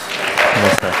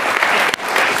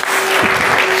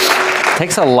 It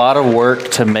takes a lot of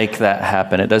work to make that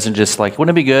happen. It doesn't just like,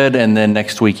 wouldn't it be good, and then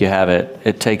next week you have it.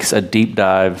 It takes a deep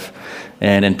dive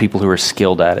and people who are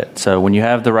skilled at it. So when you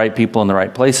have the right people in the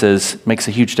right places, it makes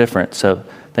a huge difference. So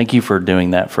thank you for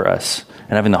doing that for us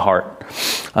and having the heart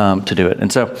to do it. And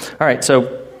so, all right,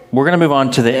 so we're going to move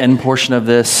on to the end portion of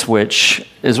this, which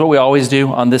is what we always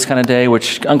do on this kind of day,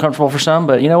 which is uncomfortable for some,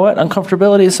 but you know what?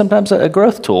 Uncomfortability is sometimes a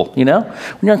growth tool, you know?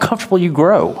 When you're uncomfortable, you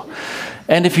grow.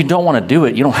 And if you don't want to do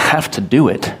it, you don't have to do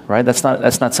it, right? That's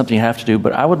not something you have to do,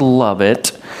 but I would love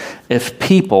it if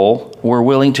people were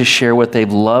willing to share what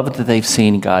they've loved that they've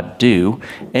seen God do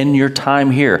in your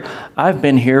time here. I've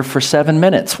been here for 7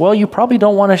 minutes. Well, you probably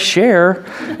don't want to share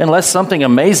unless something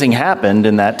amazing happened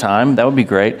in that time. That would be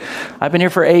great. I've been here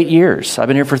for 8 years. I've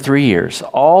been here for 3 years.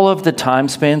 All of the time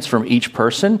spans from each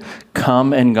person,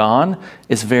 come and gone,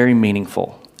 is very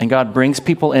meaningful. And God brings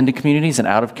people into communities and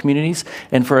out of communities.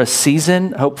 And for a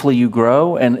season, hopefully you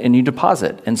grow and you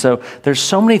deposit. And so there's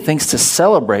so many things to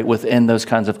celebrate within those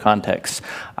kinds of contexts.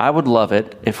 I would love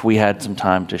it if we had some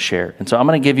time to share. And so I'm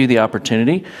going to give you the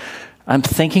opportunity. I'm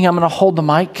thinking I'm going to hold the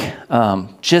mic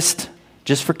just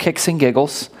for kicks and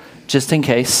giggles, just in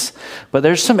case. But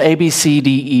there's some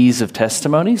ABCDEs of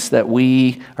testimonies that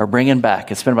we are bringing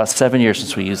back. It's been about 7 years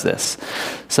since we used this.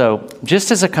 So just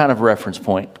as a kind of reference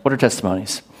point, what are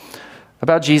testimonies?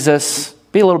 About Jesus,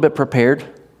 be a little bit prepared,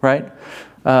 right?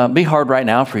 Be hard right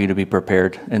now for you to be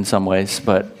prepared in some ways,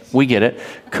 but we get it.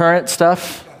 Current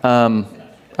stuff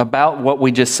about what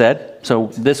we just said.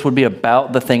 So this would be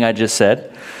about the thing I just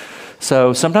said.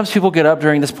 So sometimes people get up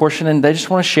during this portion and they just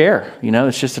want to share. You know,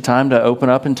 it's just a time to open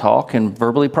up and talk and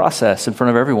verbally process in front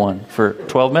of everyone for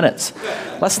 12 minutes.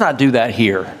 Let's not do that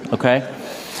here, okay?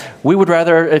 We would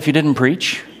rather, if you didn't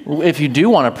preach, if you do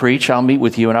want to preach, I'll meet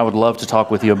with you and I would love to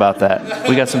talk with you about that.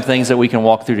 We got some things that we can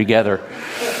walk through together.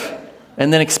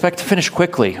 And then expect to finish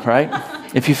quickly, right?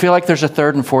 If you feel like there's a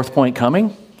third and fourth point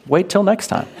coming, wait till next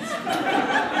time.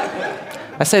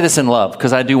 I say this in love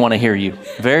because I do want to hear you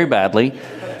very badly.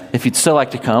 If you'd still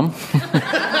like to come,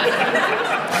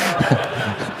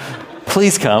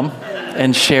 please come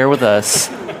and share with us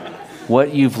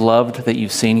what you've loved that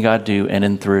you've seen God do in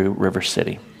and through River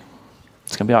City.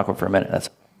 It's going to be awkward for a minute. That's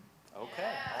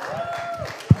okay.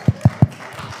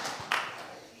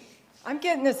 I'm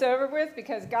getting this over with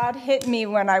because God hit me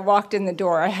when I walked in the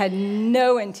door. I had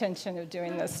no intention of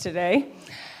doing this today.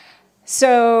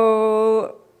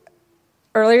 So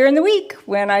earlier in the week,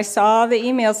 when I saw the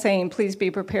email saying, please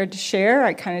be prepared to share,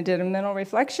 I kind of did a mental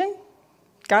reflection.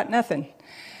 Got nothing.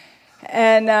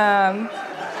 And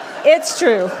it's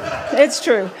true. It's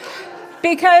true.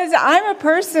 Because I'm a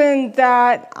person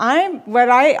that what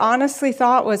I honestly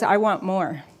thought was I want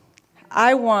more.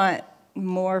 I want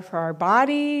more for our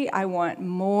body. I want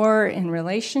more in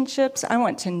relationships. I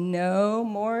want to know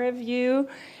more of you.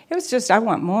 It was just, I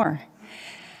want more.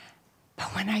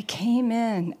 But when I came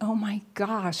in, oh my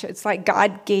gosh, it's like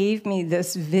God gave me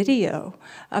this video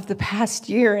of the past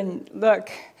year. And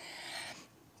look,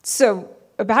 so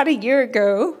about a year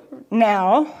ago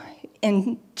now,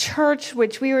 in church,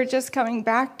 which we were just coming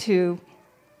back to,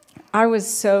 I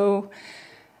was so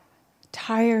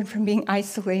tired from being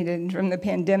isolated from the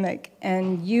pandemic.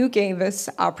 And you gave us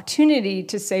opportunity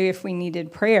to say if we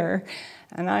needed prayer.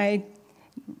 And I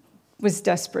was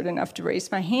desperate enough to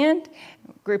raise my hand.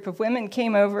 A group of women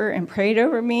came over and prayed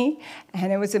over me,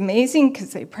 and it was amazing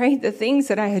because they prayed the things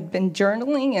that I had been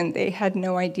journaling, and they had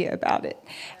no idea about it.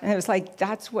 And it was like,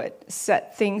 that's what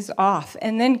set things off.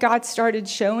 And then God started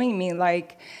showing me,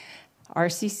 like,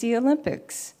 RCC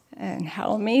Olympics, and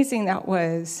how amazing that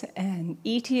was, and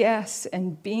ETS,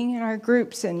 and being in our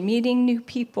groups, and meeting new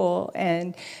people,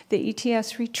 and the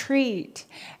ETS retreat,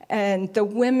 and the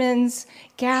women's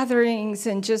gatherings,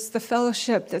 and just the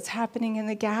fellowship that's happening in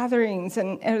the gatherings.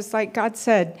 And it was like God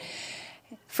said,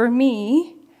 for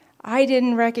me, I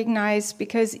didn't recognize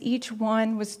because each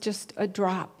one was just a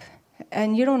drop.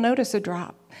 And you don't notice a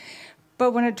drop.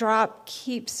 But when a drop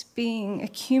keeps being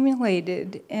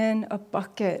accumulated in a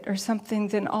bucket or something,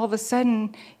 then all of a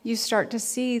sudden you start to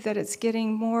see that it's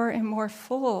getting more and more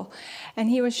full. And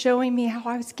he was showing me how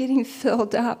I was getting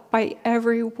filled up by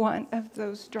every one of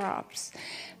those drops.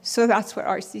 So that's what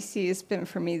RCC has been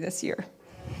for me this year.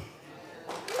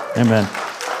 Amen.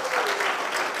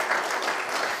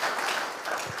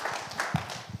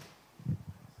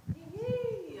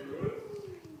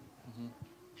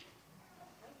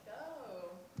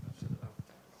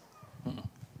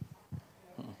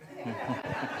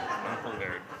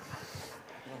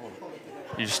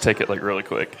 You just take it like really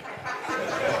quick.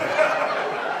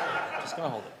 Just gonna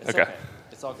hold it. It's Okay.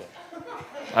 It's all good.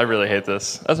 I really hate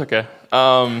this. That's okay.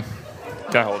 Can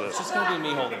I hold it? It's just gonna be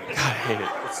me holding it. God, I hate it.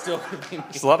 It's still gonna be me.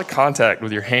 There's a lot of contact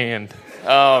with your hand.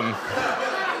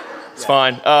 It's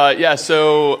fine. Yeah.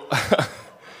 So,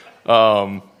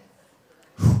 my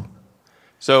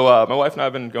wife and I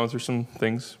have been going through some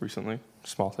things recently,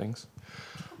 small things,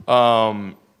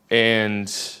 and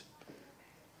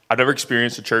I've never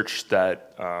experienced a church that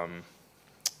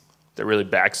really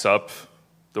backs up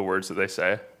the words that they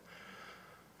say.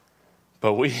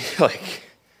 But we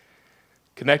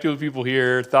connected with people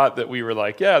here, thought that we were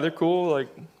yeah, they're cool.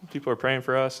 People are praying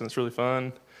for us, and it's really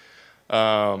fun,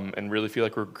 and really feel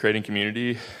like we're creating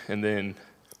community. And then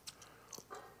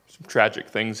some tragic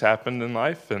things happened in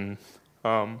life, and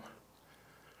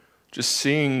just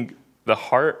seeing the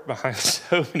heart behind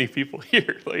so many people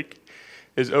here,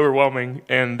 is overwhelming.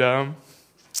 And I'm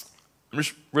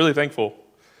just really thankful.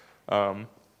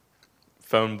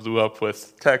 Phone blew up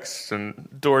with texts and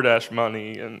DoorDash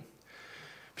money and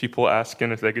people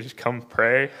asking if they could just come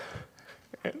pray.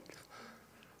 And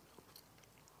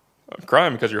I'm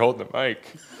crying because you're holding the mic.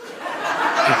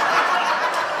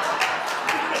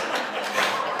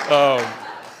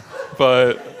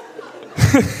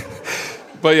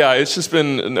 But yeah, it's just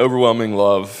been an overwhelming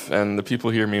love, and the people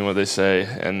here mean what they say,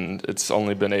 and it's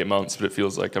only been 8 months, but it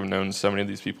feels like I've known so many of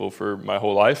these people for my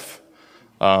whole life.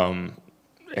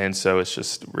 And so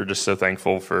we're just so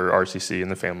thankful for RCC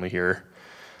and the family here.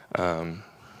 Yeah,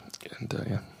 it's good.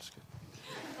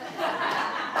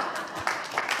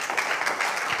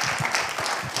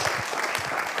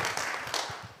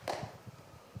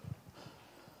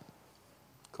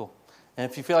 Cool.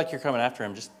 And if you feel like you're coming after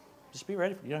him, just be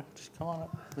ready. Just come on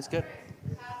up. It's good.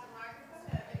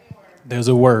 There's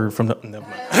a word from the... Never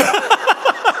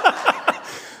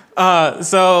mind.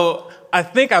 So I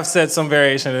think I've said some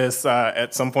variation of this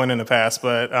at some point in the past,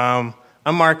 but I'm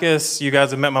Marcus. You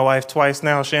guys have met my wife twice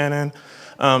now, Shannon.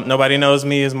 Nobody knows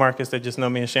me as Marcus. They just know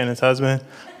me as Shannon's husband.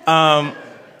 I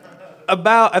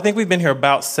think we've been here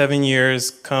about 7 years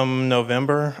come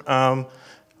November.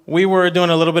 We were doing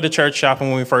a little bit of church shopping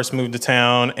when we first moved to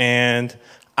town, and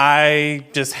I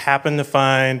just happened to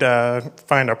find our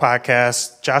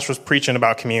podcast. Josh was preaching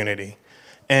about community,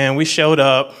 and we showed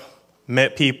up,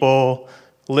 met people,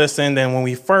 listened, and when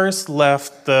we first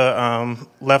left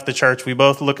the church, we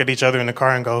both look at each other in the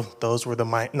car and go, "Those were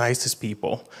the nicest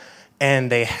people,"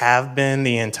 and they have been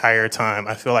the entire time.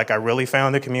 I feel like I really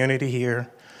found a community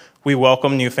here. We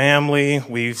welcome new family.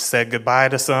 We've said goodbye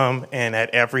to some, and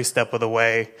at every step of the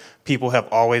way, people have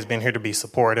always been here to be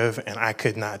supportive, and I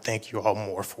could not thank you all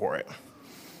more for it.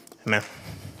 Amen.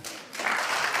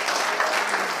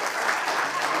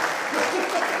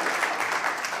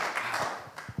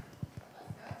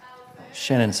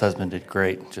 Shannon's husband did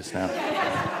great just now.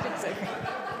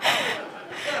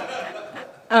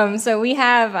 So we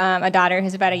have a daughter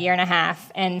who's about 1.5 years,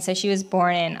 and so she was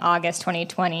born in August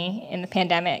 2020 in the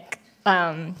pandemic.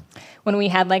 When we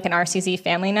had an RCC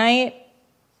family night,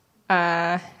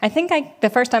 I think the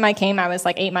first time I came, I was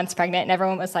 8 months pregnant, and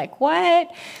everyone was like,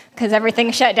 "What?" Because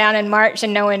everything shut down in March,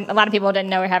 and a lot of people didn't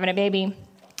know we were having a baby.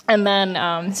 And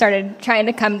then started trying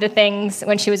to come to things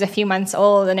when she was a few months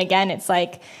old, and again, it's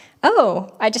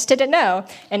oh, I just didn't know.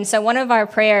 And so one of our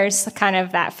prayers kind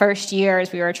of that first year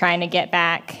as we were trying to get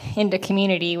back into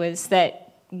community was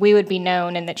that we would be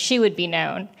known and that she would be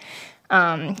known.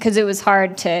 Because it was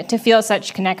hard to feel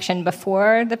such connection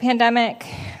before the pandemic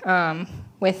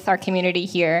with our community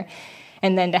here,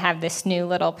 and then to have this new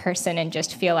little person and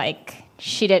just feel like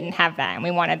she didn't have that, and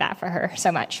we wanted that for her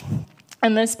so much.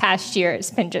 And this past year, it's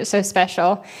been just so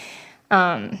special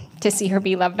to see her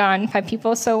be loved on by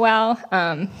people so well,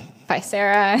 by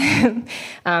Sarah,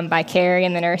 by Carrie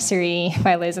in the nursery,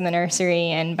 by Liz in the nursery,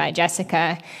 and by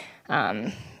Jessica,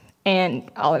 and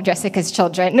all of Jessica's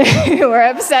children who are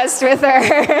obsessed with her.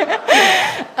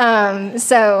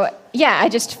 So yeah, I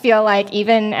just feel like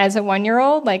even as a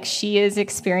 1-year-old, she is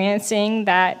experiencing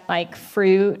that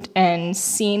fruit and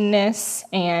seenness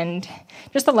and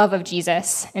just the love of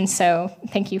Jesus. And so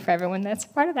thank you for everyone that's a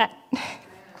part of that.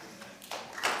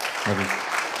 Love you.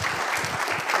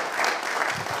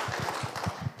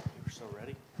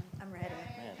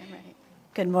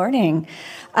 Good morning.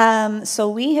 So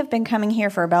we have been coming here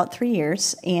for about 3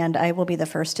 years, and I will be the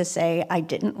first to say I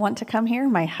didn't want to come here.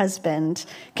 My husband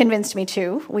convinced me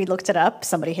to. We looked it up.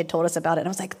 Somebody had told us about it, and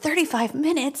I was like, 35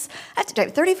 minutes? I have to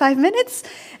drive 35 minutes?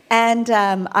 And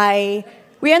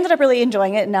we ended up really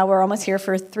enjoying it, and now we're almost here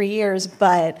for 3 years.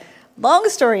 But long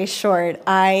story short,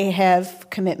 I have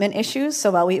commitment issues.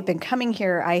 So while we've been coming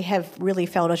here, I have really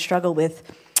felt a struggle with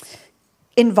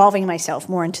involving myself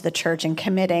more into the church and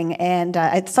committing, and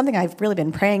it's something I've really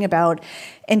been praying about.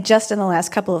 And just in the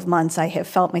last couple of months, I have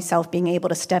felt myself being able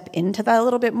to step into that a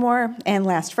little bit more. And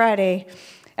last Friday,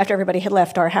 after everybody had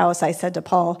left our house, I said to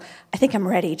Paul, I think I'm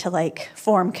ready to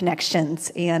form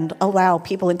connections and allow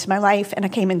people into my life. And I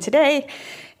came in today,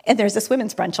 and there's this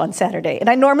women's brunch on Saturday. And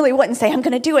I normally wouldn't say, I'm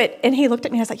going to do it. And he looked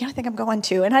at me, and I was like, yeah, I think I'm going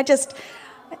to. And I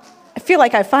feel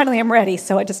like I finally am ready.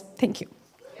 So I just thank you.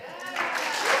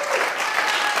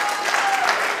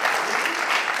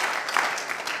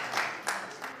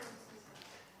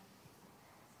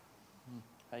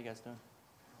 How you guys doing?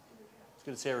 It's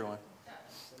good to see everyone.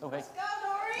 Oh, hey. Let's go,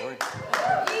 Dory.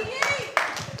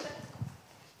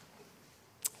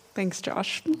 Thanks,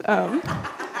 Josh.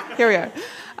 Here we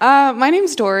are. My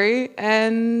name's Dory,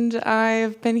 and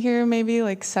I've been here maybe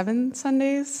 7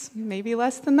 Sundays, maybe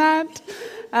less than that.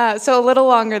 So a little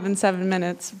longer than 7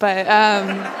 minutes. But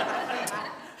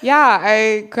yeah,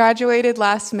 I graduated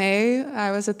last May.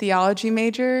 I was a theology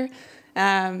major,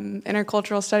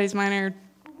 intercultural studies minor,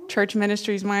 church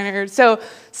ministries minor. So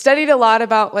studied a lot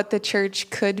about what the church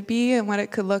could be and what it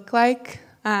could look like,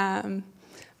 but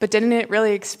didn't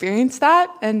really experience that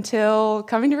until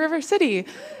coming to River City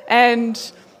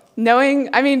and knowing,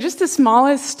 just the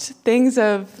smallest things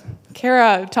of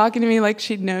Kara talking to me like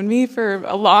she'd known me for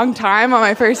a long time on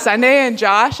my first Sunday, and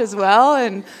Josh as well.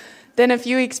 And then a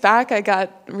few weeks back, I got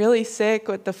really sick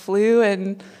with the flu,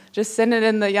 and just sitting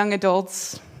in the young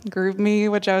adults group me,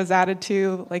 which I was added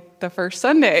to the first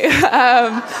Sunday.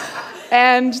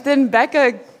 And then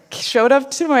Becca showed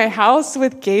up to my house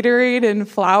with Gatorade and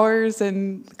flowers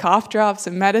and cough drops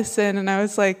and medicine. And I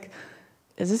was like,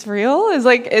 is this real? Is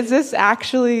this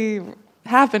actually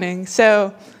happening?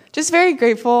 So just very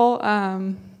grateful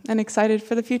and excited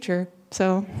for the future.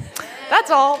 So that's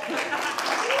all.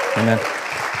 Amen.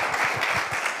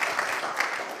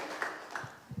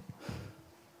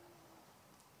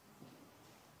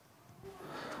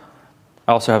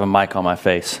 I also have a mic on my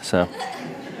face, so.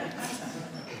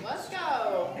 Let's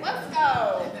go. Let's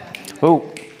go.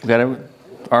 Oh, we got an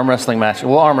arm wrestling match.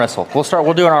 We'll arm wrestle.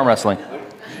 We'll do an arm wrestling.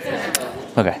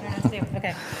 Okay.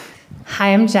 Okay.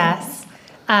 Hi, I'm Jess.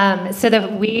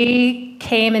 We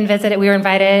came and visited. We were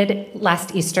invited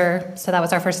last Easter, so that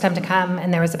was our first time to come,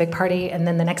 and there was a big party. And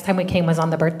then the next time we came was on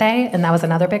the birthday, and that was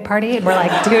another big party. And we're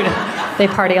like, dude, they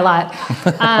party a lot.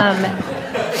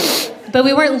 But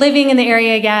we weren't living in the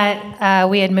area yet.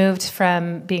 We had moved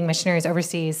from being missionaries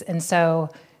overseas, and so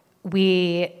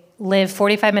we lived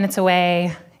 45 minutes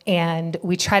away, and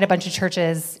we tried a bunch of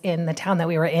churches in the town that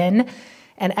we were in.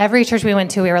 And every church we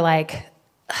went to, we were like,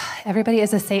 everybody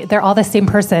is the same. They're all the same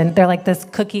person. They're like this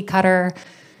cookie cutter.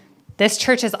 This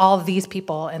church is all these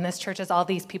people, and this church is all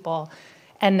these people.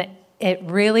 And it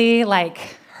really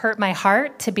hurt my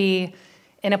heart to be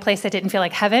in a place that didn't feel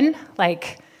like heaven.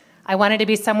 I wanted to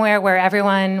be somewhere where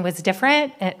everyone was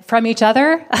different from each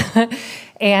other.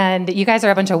 And you guys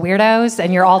are a bunch of weirdos,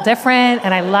 and you're all different,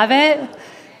 and I love it.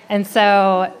 And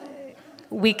so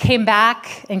we came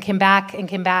back and came back and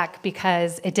came back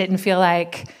because it didn't feel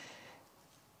like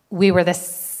we were the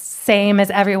same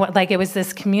as everyone. It was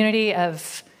this community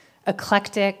of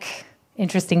eclectic,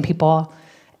 interesting people.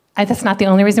 That's not the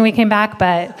only reason we came back,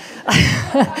 but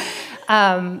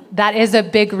that is a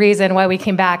big reason why we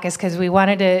came back, is because we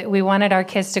wanted our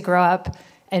kids to grow up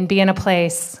and be in a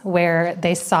place where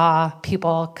they saw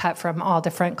people cut from all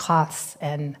different cloths.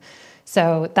 And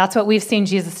so that's what we've seen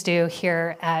Jesus do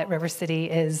here at River City,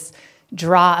 is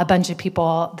draw a bunch of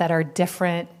people that are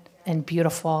different and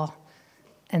beautiful.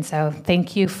 And so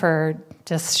thank you for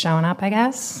just showing up, I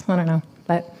guess. I don't know,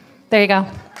 but there you go.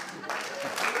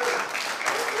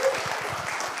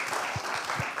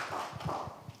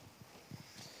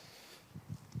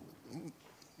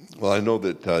 Well, I know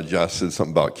that Josh said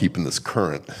something about keeping this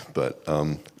current, but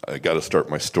I got to start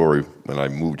my story when I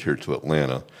moved here to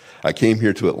Atlanta. I came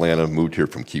here to Atlanta, moved here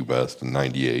from Key West in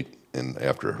 '98, and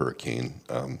after a hurricane,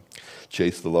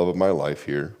 chased the love of my life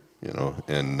here,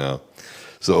 and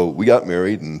so we got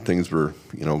married, and things were,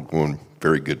 going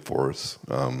very good for us.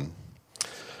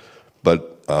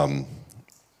 But I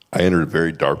entered a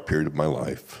very dark period of my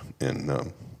life.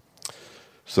 And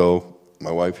so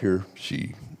my wife here,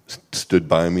 she stood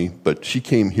by me. But she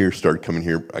started coming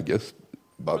here, I guess,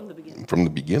 from the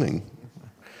beginning.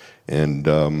 And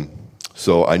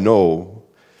so I know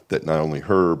that not only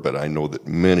her, but I know that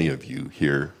many of you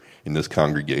here in this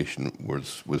congregation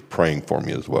was praying for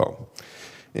me as well.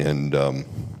 And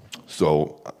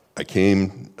so I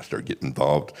came, I started getting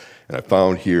involved, and I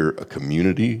found here a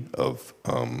community of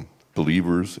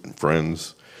believers and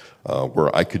friends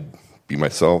where I could be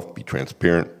myself, be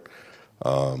transparent.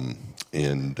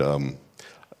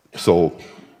 So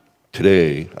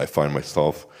today I find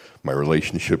my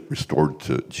relationship restored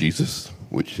to Jesus,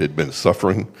 which had been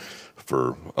suffering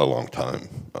for a long time.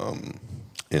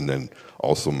 And then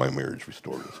also my marriage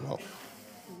restored as well.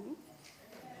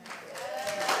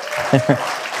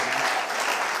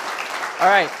 All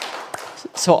right.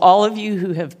 So all of you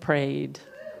who have prayed,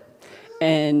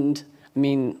 and I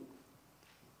mean,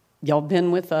 y'all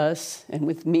been with us and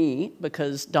with me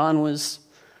because Don was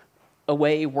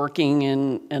away working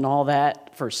and all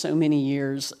that for so many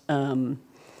years. And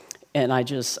I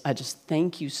just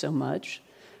thank you so much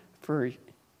for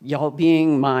y'all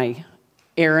being my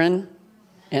Aaron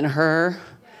and her,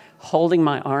 holding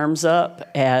my arms up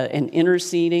and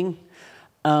interceding.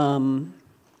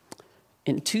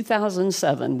 In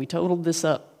 2007, we totaled this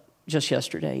up just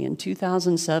yesterday. In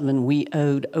 2007, we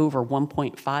owed over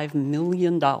 $1.5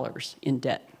 million in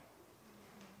debt.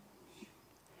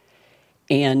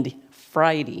 And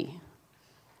Friday,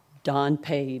 Don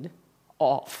paid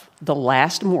off the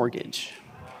last mortgage,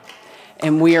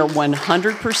 and we are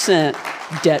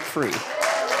 100% debt-free.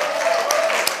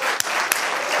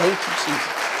 Thank you, Jesus.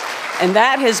 And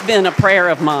that has been a prayer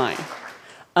of mine.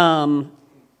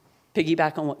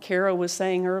 Piggyback on what Kara was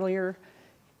saying earlier,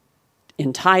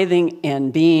 in tithing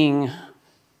and being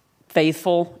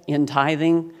faithful in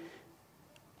tithing,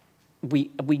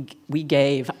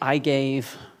 I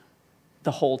gave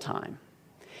the whole time.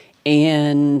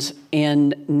 And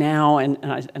now, and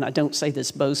I don't say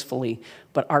this boastfully,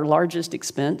 but our largest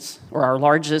expense, or our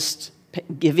largest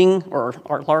giving, or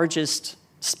our largest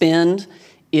spend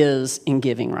is in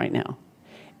giving right now.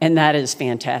 And that is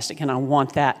fantastic, and I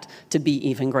want that to be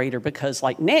even greater because,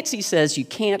 like Nancy says, you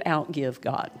can't outgive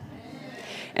God.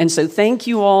 And so thank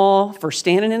you all for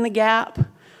standing in the gap,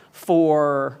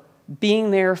 for being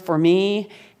there for me,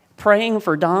 praying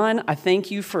for Don. I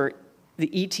thank you for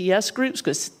the ETS groups,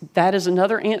 because that is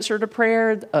another answer to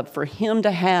prayer, for him to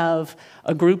have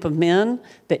a group of men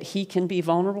that he can be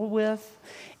vulnerable with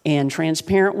and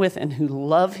transparent with and who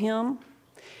love him.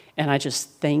 And I just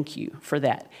thank you for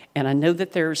that. And I know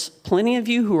that there's plenty of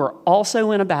you who are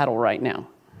also in a battle right now.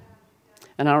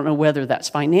 And I don't know whether that's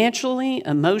financially,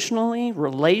 emotionally,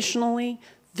 relationally,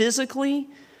 physically,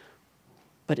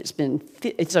 but it's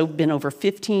been over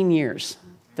 15 years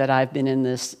that I've been in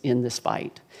this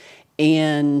fight.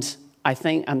 And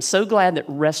I'm so glad that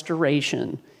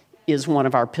restoration is one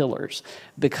of our pillars,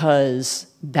 because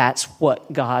that's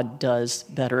what God does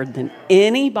better than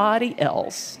anybody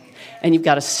else. And you've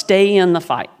got to stay in the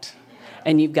fight.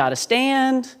 And you've got to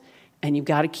stand, and you've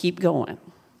got to keep going.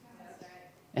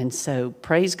 And so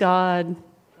praise God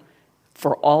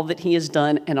for all that he has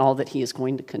done and all that he is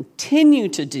going to continue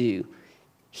to do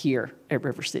here at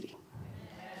River City.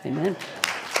 Amen.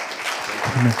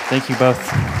 Thank you both.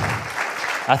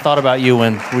 I thought about you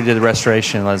when we did the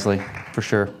restoration, Leslie, for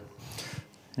sure.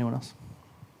 Anyone else?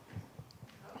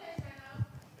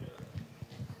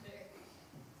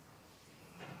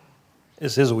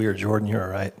 This is weird, Jordan. You're all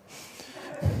right.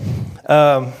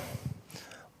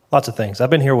 Lots of things. I've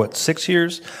been here, 6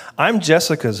 years? I'm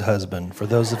Jessica's husband, for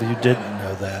those of you who didn't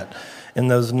know that.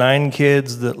 And those 9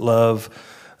 kids that love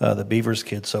the Beavers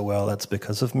kids so well, that's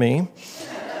because of me.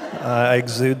 I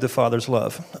exude the Father's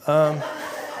love.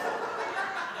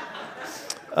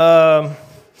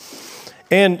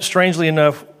 And strangely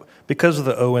enough, because of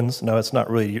the Owens, no, it's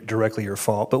not really directly your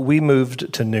fault, but we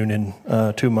moved to Noonan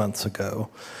 2 months ago.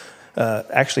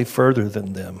 Actually further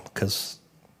than them, because,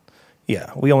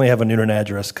 we only have a Noonan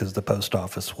address because the post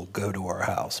office will go to our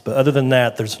house. But other than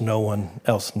that, there's no one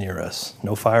else near us.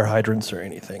 No fire hydrants or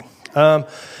anything.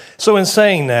 So in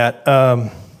saying that, a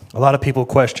lot of people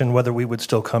question whether we would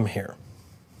still come here.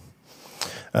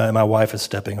 My wife is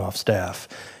stepping off staff,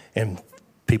 and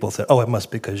people say, it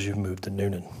must be because you've moved to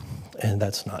Noonan. And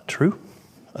that's not true.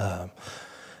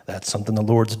 That's something the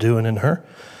Lord's doing in her.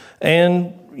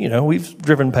 And, we've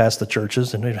driven past the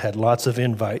churches, and we've had lots of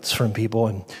invites from people.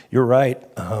 And you're right.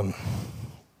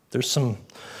 There's some,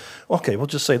 we'll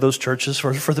just say those churches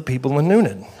for the people in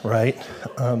Noonan, right?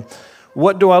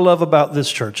 What do I love about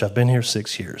this church? I've been here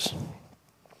 6 years.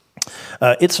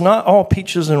 It's not all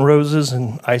peaches and roses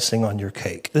and icing on your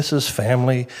cake. This is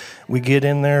family. We get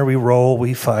in there, we roll,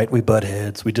 we fight, we butt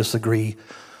heads, we disagree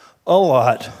a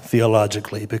lot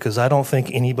theologically, because I don't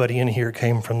think anybody in here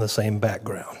came from the same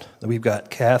background. We've got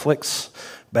Catholics,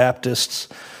 Baptists,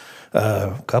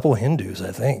 a couple of Hindus,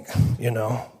 I think,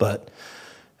 but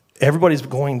everybody's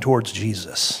going towards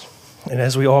Jesus. And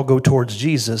as we all go towards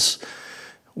Jesus,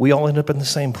 we all end up in the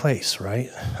same place, right?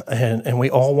 And we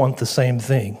all want the same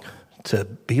thing, to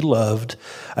be loved.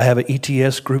 I have an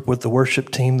ETS group with the worship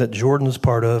team that Jordan's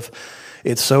part of.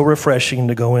 It's so refreshing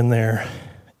to go in there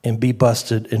and be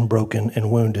busted and broken and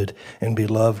wounded and be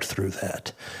loved through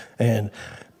that. And,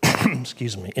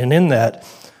 excuse me, and in that,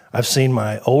 I've seen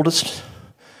my oldest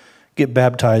get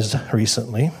baptized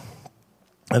recently.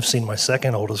 I've seen my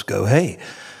second oldest go, hey,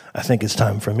 I think it's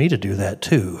time for me to do that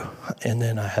too. And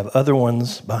then I have other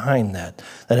ones behind that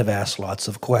have asked lots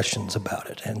of questions about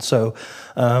it. And so,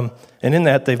 and in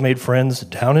that, they've made friends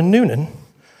down in Noonan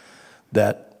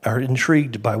that are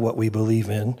intrigued by what we believe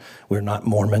in. We're not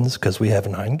Mormons because we have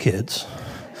 9 kids.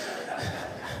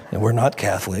 And we're not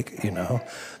Catholic,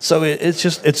 So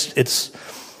it's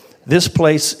this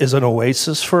place is an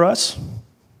oasis for us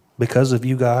because of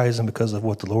you guys and because of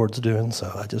what the Lord's doing.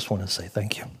 So I just want to say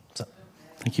thank you.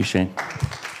 Thank you, Shane.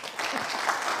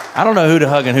 I don't know who to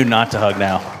hug and who not to hug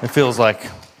now. It feels like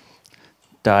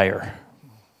dire.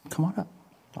 Come on up.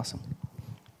 Awesome.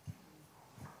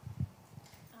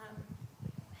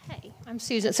 Hey, I'm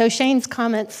Susan. So Shane's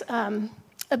comments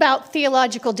about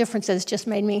theological differences just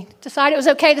made me decide it was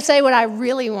okay to say what I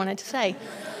really wanted to say,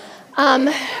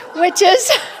 which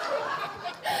is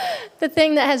the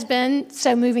thing that has been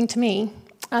so moving to me.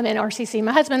 In RCC.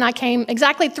 My husband and I came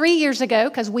exactly 3 years ago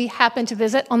because we happened to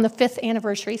visit on the 5th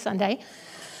anniversary Sunday.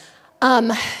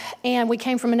 And we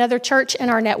came from another church in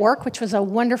our network, which was a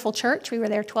wonderful church. We were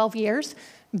there 12 years,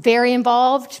 very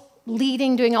involved,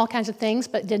 leading, doing all kinds of things,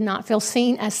 but did not feel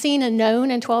seen and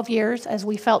known in 12 years as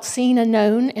we felt seen and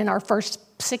known in our first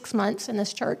 6 months in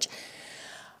this church.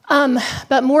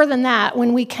 But more than that,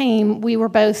 when we came, we were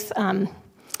both...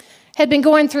 had been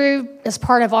going through, as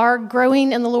part of our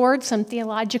growing in the Lord, some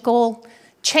theological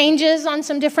changes on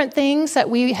some different things that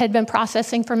we had been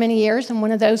processing for many years, and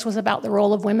one of those was about the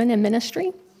role of women in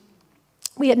ministry.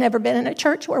 We had never been in a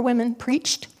church where women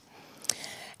preached.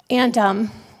 And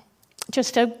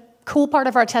just a cool part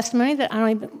of our testimony that I don't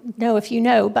even know if you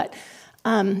know, but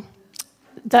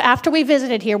after we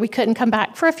visited here, we couldn't come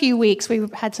back for a few weeks. We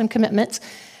had some commitments.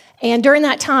 And during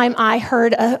that time, I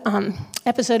heard an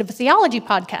episode of a theology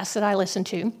podcast that I listened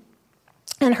to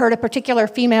and heard a particular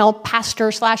female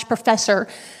pastor/professor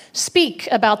speak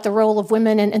about the role of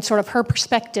women and sort of her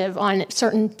perspective on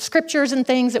certain scriptures and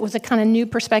things. It was a kind of new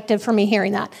perspective for me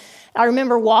hearing that. I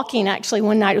remember walking, actually,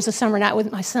 one night. It was a summer night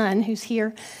with my son, who's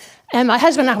here. And my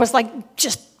husband and I was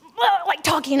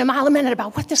talking a mile a minute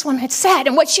about what this woman had said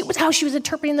and how she was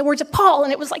interpreting the words of Paul.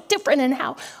 And it was different and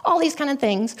how all these kind of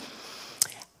things.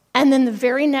 And then the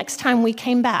very next time we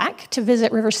came back to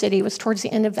visit River City was towards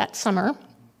the end of that summer.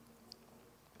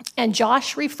 And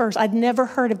Josh refers, I'd never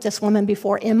heard of this woman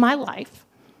before in my life.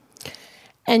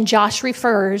 And Josh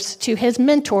refers to his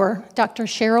mentor, Dr.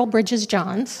 Cheryl Bridges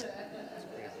Johns,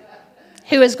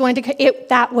 who is going to,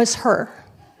 that was her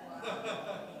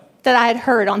that I had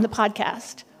heard on the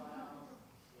podcast.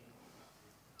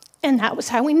 And that was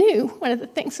how we knew, one of the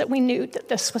things that we knew, that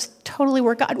this was totally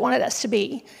where God wanted us to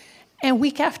be. And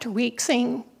week after week,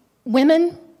 seeing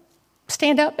women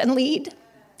stand up and lead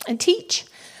and teach.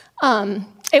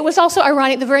 It was also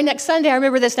ironic, the very next Sunday, I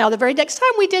remember this now, the very next time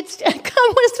we did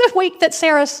come was the week that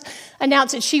Sarah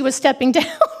announced that she was stepping down.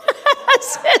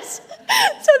 So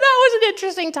that was an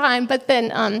interesting time. But then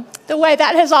the way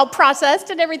that has all processed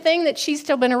and everything, that she's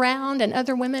still been around and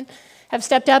other women have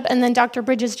stepped up. And then Dr.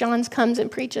 Bridges Johns comes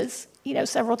and preaches,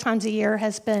 several times a year,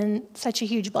 has been such a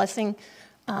huge blessing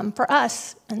for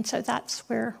us. And so that's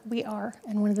where we are,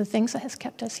 and one of the things that has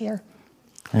kept us here.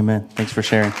 Amen. Thanks for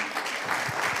sharing.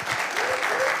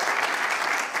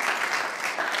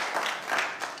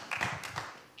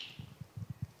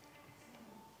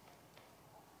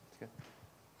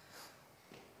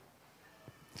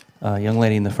 Young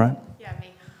lady in the front. Yeah,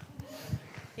 me.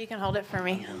 You can hold it for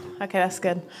me. Okay, that's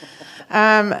good.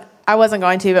 I wasn't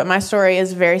going to, but my story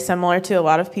is very similar to a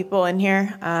lot of people in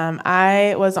here.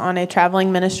 I was on a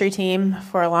traveling ministry team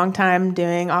for a long time,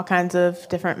 doing all kinds of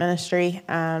different ministry,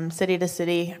 city to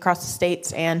city, across the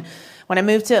states. And when I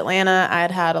moved to Atlanta, I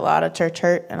had had a lot of church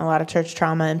hurt and a lot of church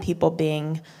trauma, and people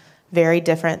being very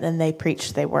different than they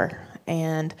preached they were.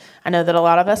 And I know that a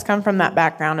lot of us come from that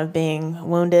background of being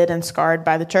wounded and scarred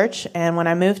by the church. And when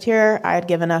I moved here, I had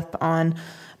given up on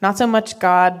not so much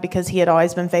God, because he had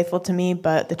always been faithful to me,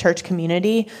 but the church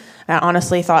community. I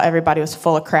honestly thought everybody was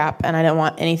full of crap, and I didn't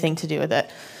want anything to do with it.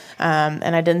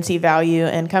 And I didn't see value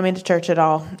in coming to church at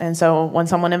all. And so when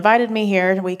someone invited me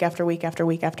here week after week after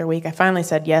week after week, I finally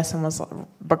said yes and was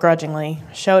begrudgingly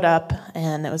showed up.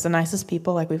 And it was the nicest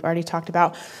people, like we've already talked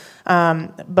about.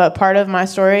 But part of my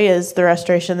story is the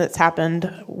restoration that's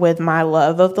happened with my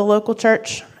love of the local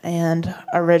church. And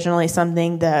originally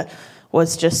something that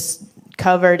was just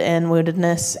covered in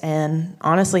woundedness and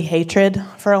honestly hatred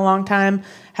for a long time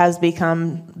has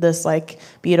become this like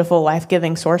beautiful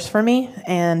life-giving source for me.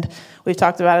 And we've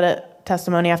talked about it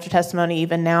testimony after testimony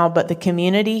even now, but the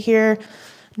community here,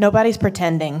 nobody's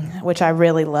pretending, which I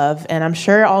really love. And I'm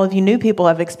sure all of you new people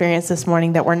have experienced this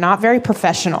morning that we're not very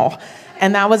professional.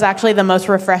 And that was actually the most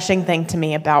refreshing thing to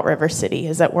me about River City,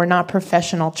 is that we're not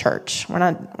professional church. We're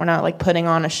not like putting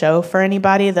on a show for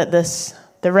anybody. That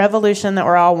the revolution that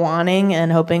we're all wanting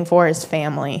and hoping for is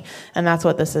family. And that's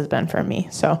what this has been for me.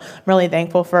 So I'm really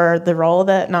thankful for the role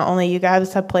that not only you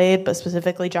guys have played, but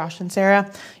specifically Josh and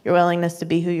Sarah. Your willingness to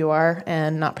be who you are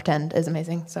and not pretend is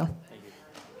amazing. So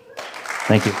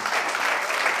thank you.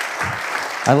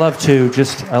 I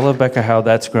love, Becca, how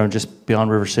that's grown just beyond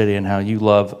River City, and how you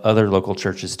love other local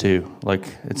churches too. Like,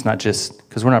 it's not just,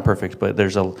 because we're not perfect, but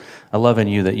there's a love in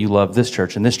you that you love this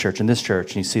church and this church and this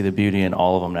church, and you see the beauty in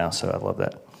all of them now, so I love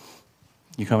that.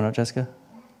 You coming up, Jessica?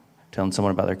 Telling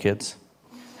someone about their kids?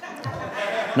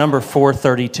 Number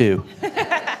 432.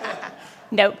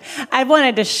 Nope. I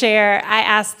wanted to share, I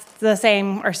asked the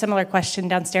same or similar question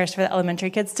downstairs for the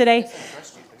elementary kids today.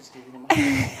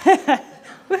 Woohoo!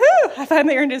 I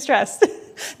finally earned his trust.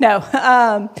 No.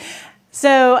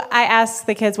 So I asked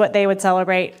the kids what they would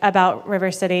celebrate about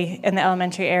River City in the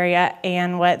elementary area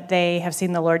and what they have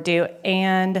seen the Lord do.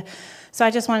 And so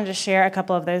I just wanted to share a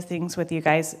couple of those things with you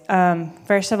guys.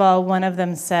 First of all, one of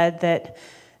them said that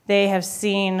they have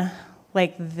seen,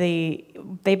 they've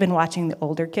been watching the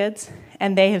older kids,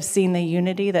 and they have seen the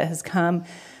unity that has come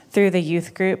through the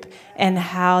youth group and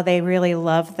how they really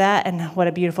love that and what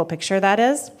a beautiful picture that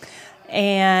is.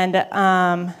 And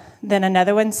then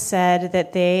another one said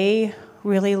that they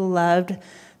really loved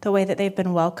the way that they've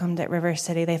been welcomed at River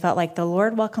City. They felt like the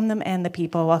Lord welcomed them and the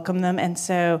people welcomed them. And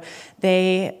so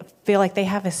they feel like they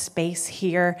have a space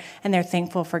here, and they're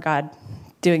thankful for God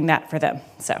doing that for them.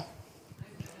 So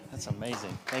that's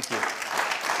amazing. Thank you.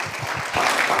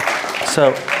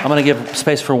 So I'm going to give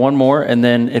space for one more, and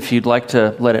then if you'd like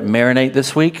to let it marinate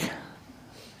this week,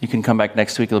 you can come back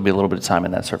next week. There'll be a little bit of time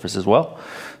in that service as well.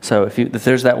 So if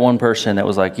there's that one person that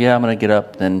was like, yeah, I'm going to get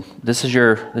up, then this is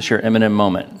your Eminem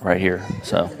moment right here.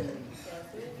 So,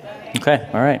 okay,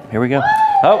 all right, here we go.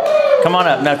 Oh, come on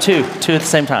up. Now two at the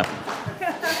same time.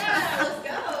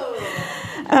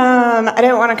 I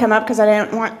didn't want to come up because I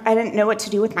didn't know what to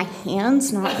do with my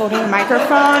hands, not holding the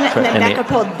microphone. And then Becca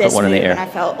pulled this move, and I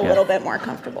felt a little bit more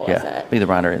comfortable with it. Be the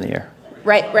runner in the air.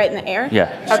 Right in the air?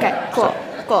 Yeah. Okay, cool.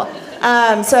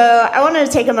 So I wanted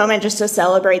to take a moment just to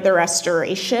celebrate the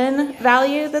restoration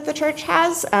value that the church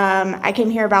has. I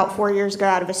came here about 4 years ago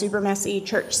out of a super messy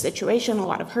church situation, a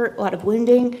lot of hurt, a lot of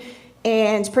wounding.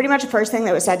 And pretty much the first thing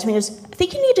that was said to me was, I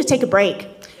think you need to take a break.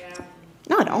 Yeah.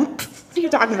 No, I don't. What are you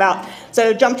talking about?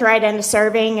 So jumped right into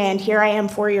serving, and here I am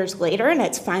 4 years later, and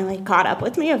it's finally caught up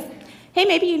with me of, hey,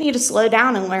 maybe you need to slow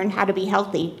down and learn how to be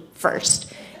healthy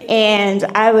first. And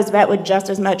I was met with just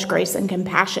as much grace and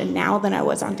compassion now than I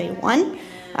was on day one.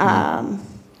 So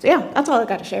yeah, that's all I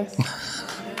got to share.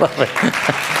 Love it.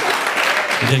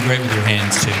 You did great with your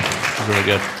hands, too. Really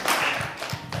good.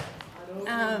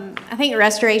 I think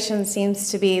restoration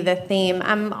seems to be the theme.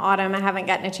 I'm Autumn. I haven't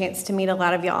gotten a chance to meet a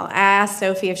lot of y'all. I asked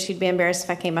Sophie if she'd be embarrassed if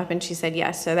I came up, and she said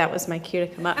yes, so that was my cue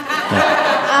to come up.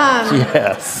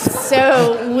 Yes.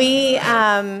 So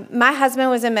my husband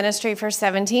was in ministry for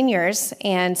 17 years,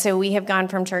 and so we have gone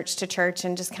from church to church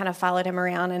and just kind of followed him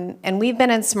around, and we've been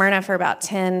in Smyrna for about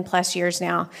 10 plus years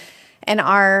now, and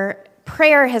our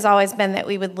prayer has always been that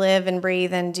we would live and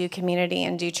breathe and do community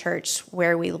and do church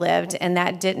where we lived, and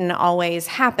that didn't always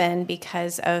happen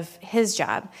because of his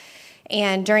job.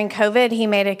 And during COVID, he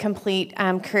made a complete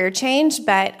career change,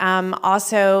 but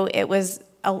also it was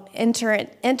an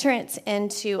entrance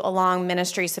into a long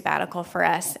ministry sabbatical for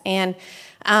us. And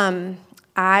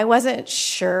I wasn't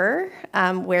sure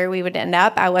where we would end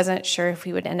up. I wasn't sure if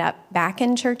we would end up back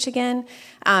in church again.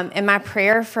 And my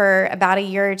prayer for about a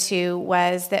year or two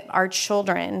was that our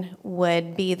children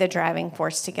would be the driving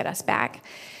force to get us back.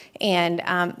 And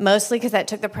mostly because that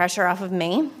took the pressure off of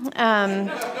me.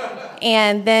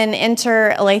 And then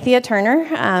enter Alethea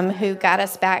Turner, who got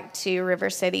us back to River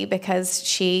City because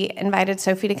she invited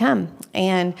Sophie to come.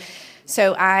 And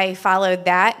so I followed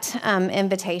that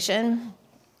invitation.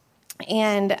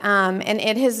 And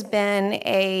it has been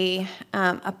a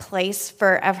place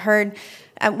for, I've heard,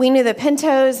 we knew the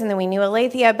Pintos and then we knew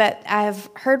Alethea, but I've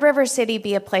heard River City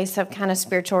be a place of kind of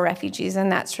spiritual refugees,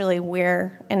 and that's really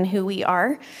where and who we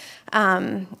are.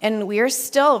 And we're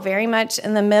still very much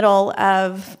in the middle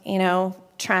of,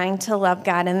 trying to love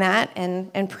God in that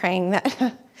and praying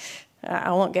that.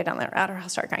 I won't get down that route or I'll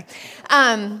start crying.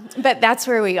 But that's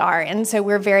where we are. And so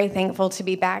we're very thankful to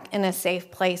be back in a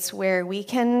safe place where we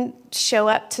can show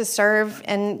up to serve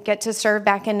and get to serve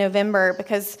back in November,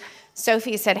 because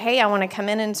Sophie said, hey, I want to come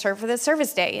in and serve for the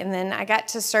service day. And then I got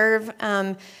to serve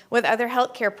with other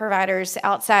healthcare providers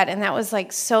outside, and that was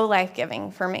like so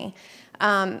life-giving for me.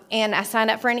 And I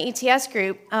signed up for an ETS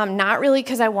group, not really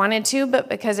because I wanted to, but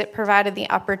because it provided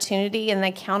the opportunity and the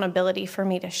accountability for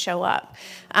me to show up,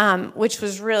 which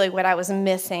was really what I was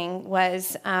missing,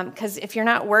 was because if you're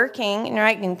not working and you're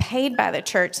not getting paid by the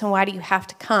church, then why do you have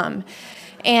to come?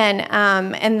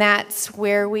 And that's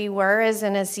where we were, is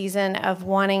in a season of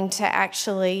wanting to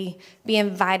actually be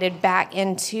invited back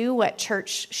into what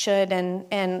church should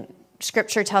and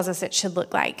Scripture tells us it should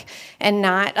look like, and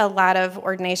not a lot of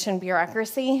ordination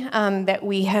bureaucracy that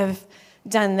we have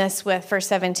done this with for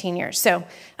 17 years. So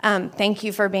thank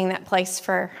you for being that place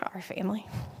for our family.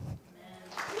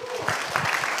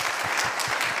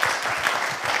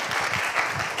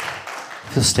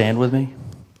 If you'll stand with me.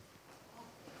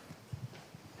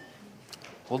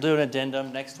 We'll do an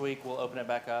addendum. Next week, we'll open it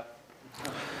back up.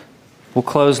 We'll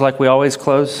close like we always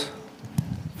close.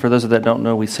 For those that don't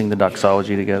know, we sing the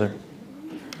doxology together.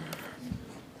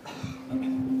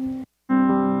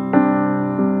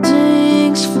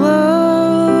 Things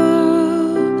flow,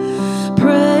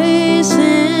 praise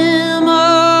Him,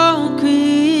 all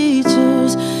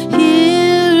creatures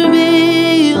here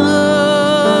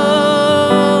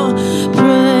below.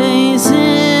 Praise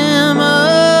Him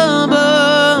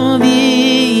above,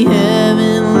 ye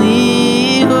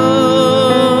heavenly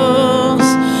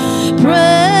hosts.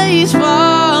 Praise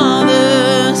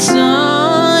Father,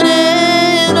 Son,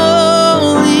 and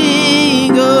Holy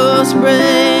Ghost.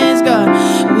 Praise God.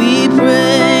 We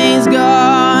praise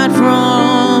God,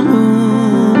 from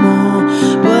whom all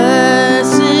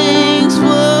blessings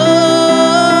flow.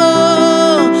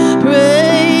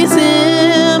 Praise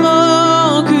Him,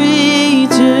 all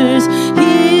creatures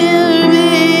here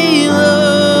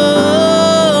below.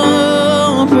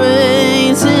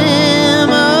 Praise Him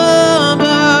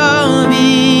above,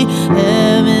 ye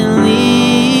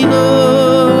heavenly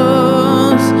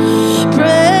hosts.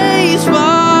 Praise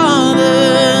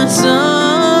Father,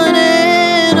 Son,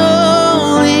 and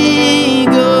Holy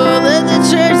Ghost. Let the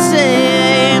church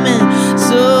say amen.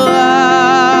 So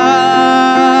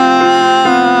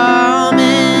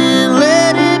amen.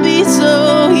 Let it be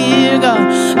so here, God.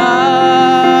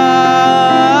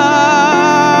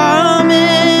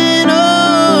 Amen.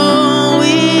 Oh,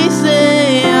 we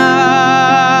say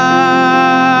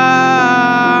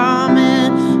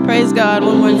amen. Praise God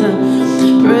one more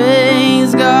time.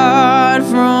 Praise God,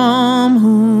 from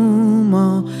whom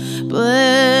all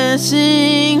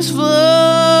blessings flow.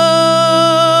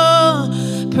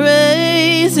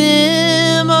 Praise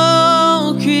Him,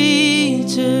 all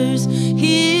creatures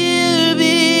here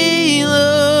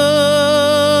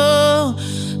below.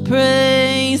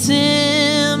 Praise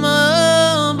Him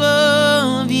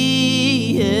above,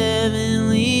 ye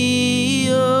heavenly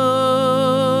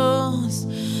hosts.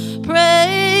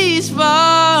 Praise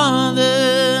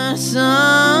Father,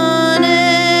 Son,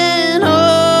 and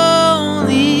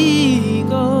Holy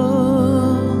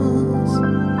Ghost.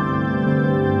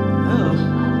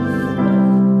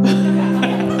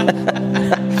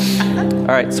 All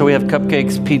right, so we have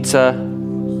cupcakes, pizza,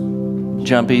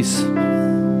 jumpies.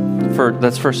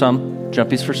 That's for some.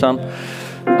 Jumpies for some.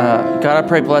 God, I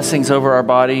pray blessings over our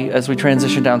body as we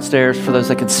transition downstairs. For those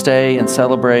that can stay and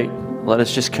celebrate, let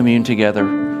us just commune together.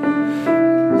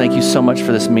 Thank you so much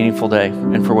for this meaningful day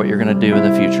and for what you're going to do in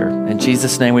the future. In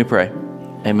Jesus' name we pray.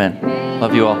 Amen.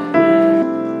 Love you all.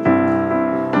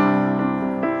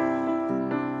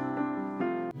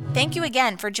 Thank you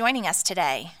again for joining us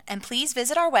today, and please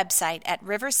visit our website at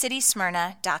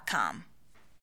rivercitysmyrna.com.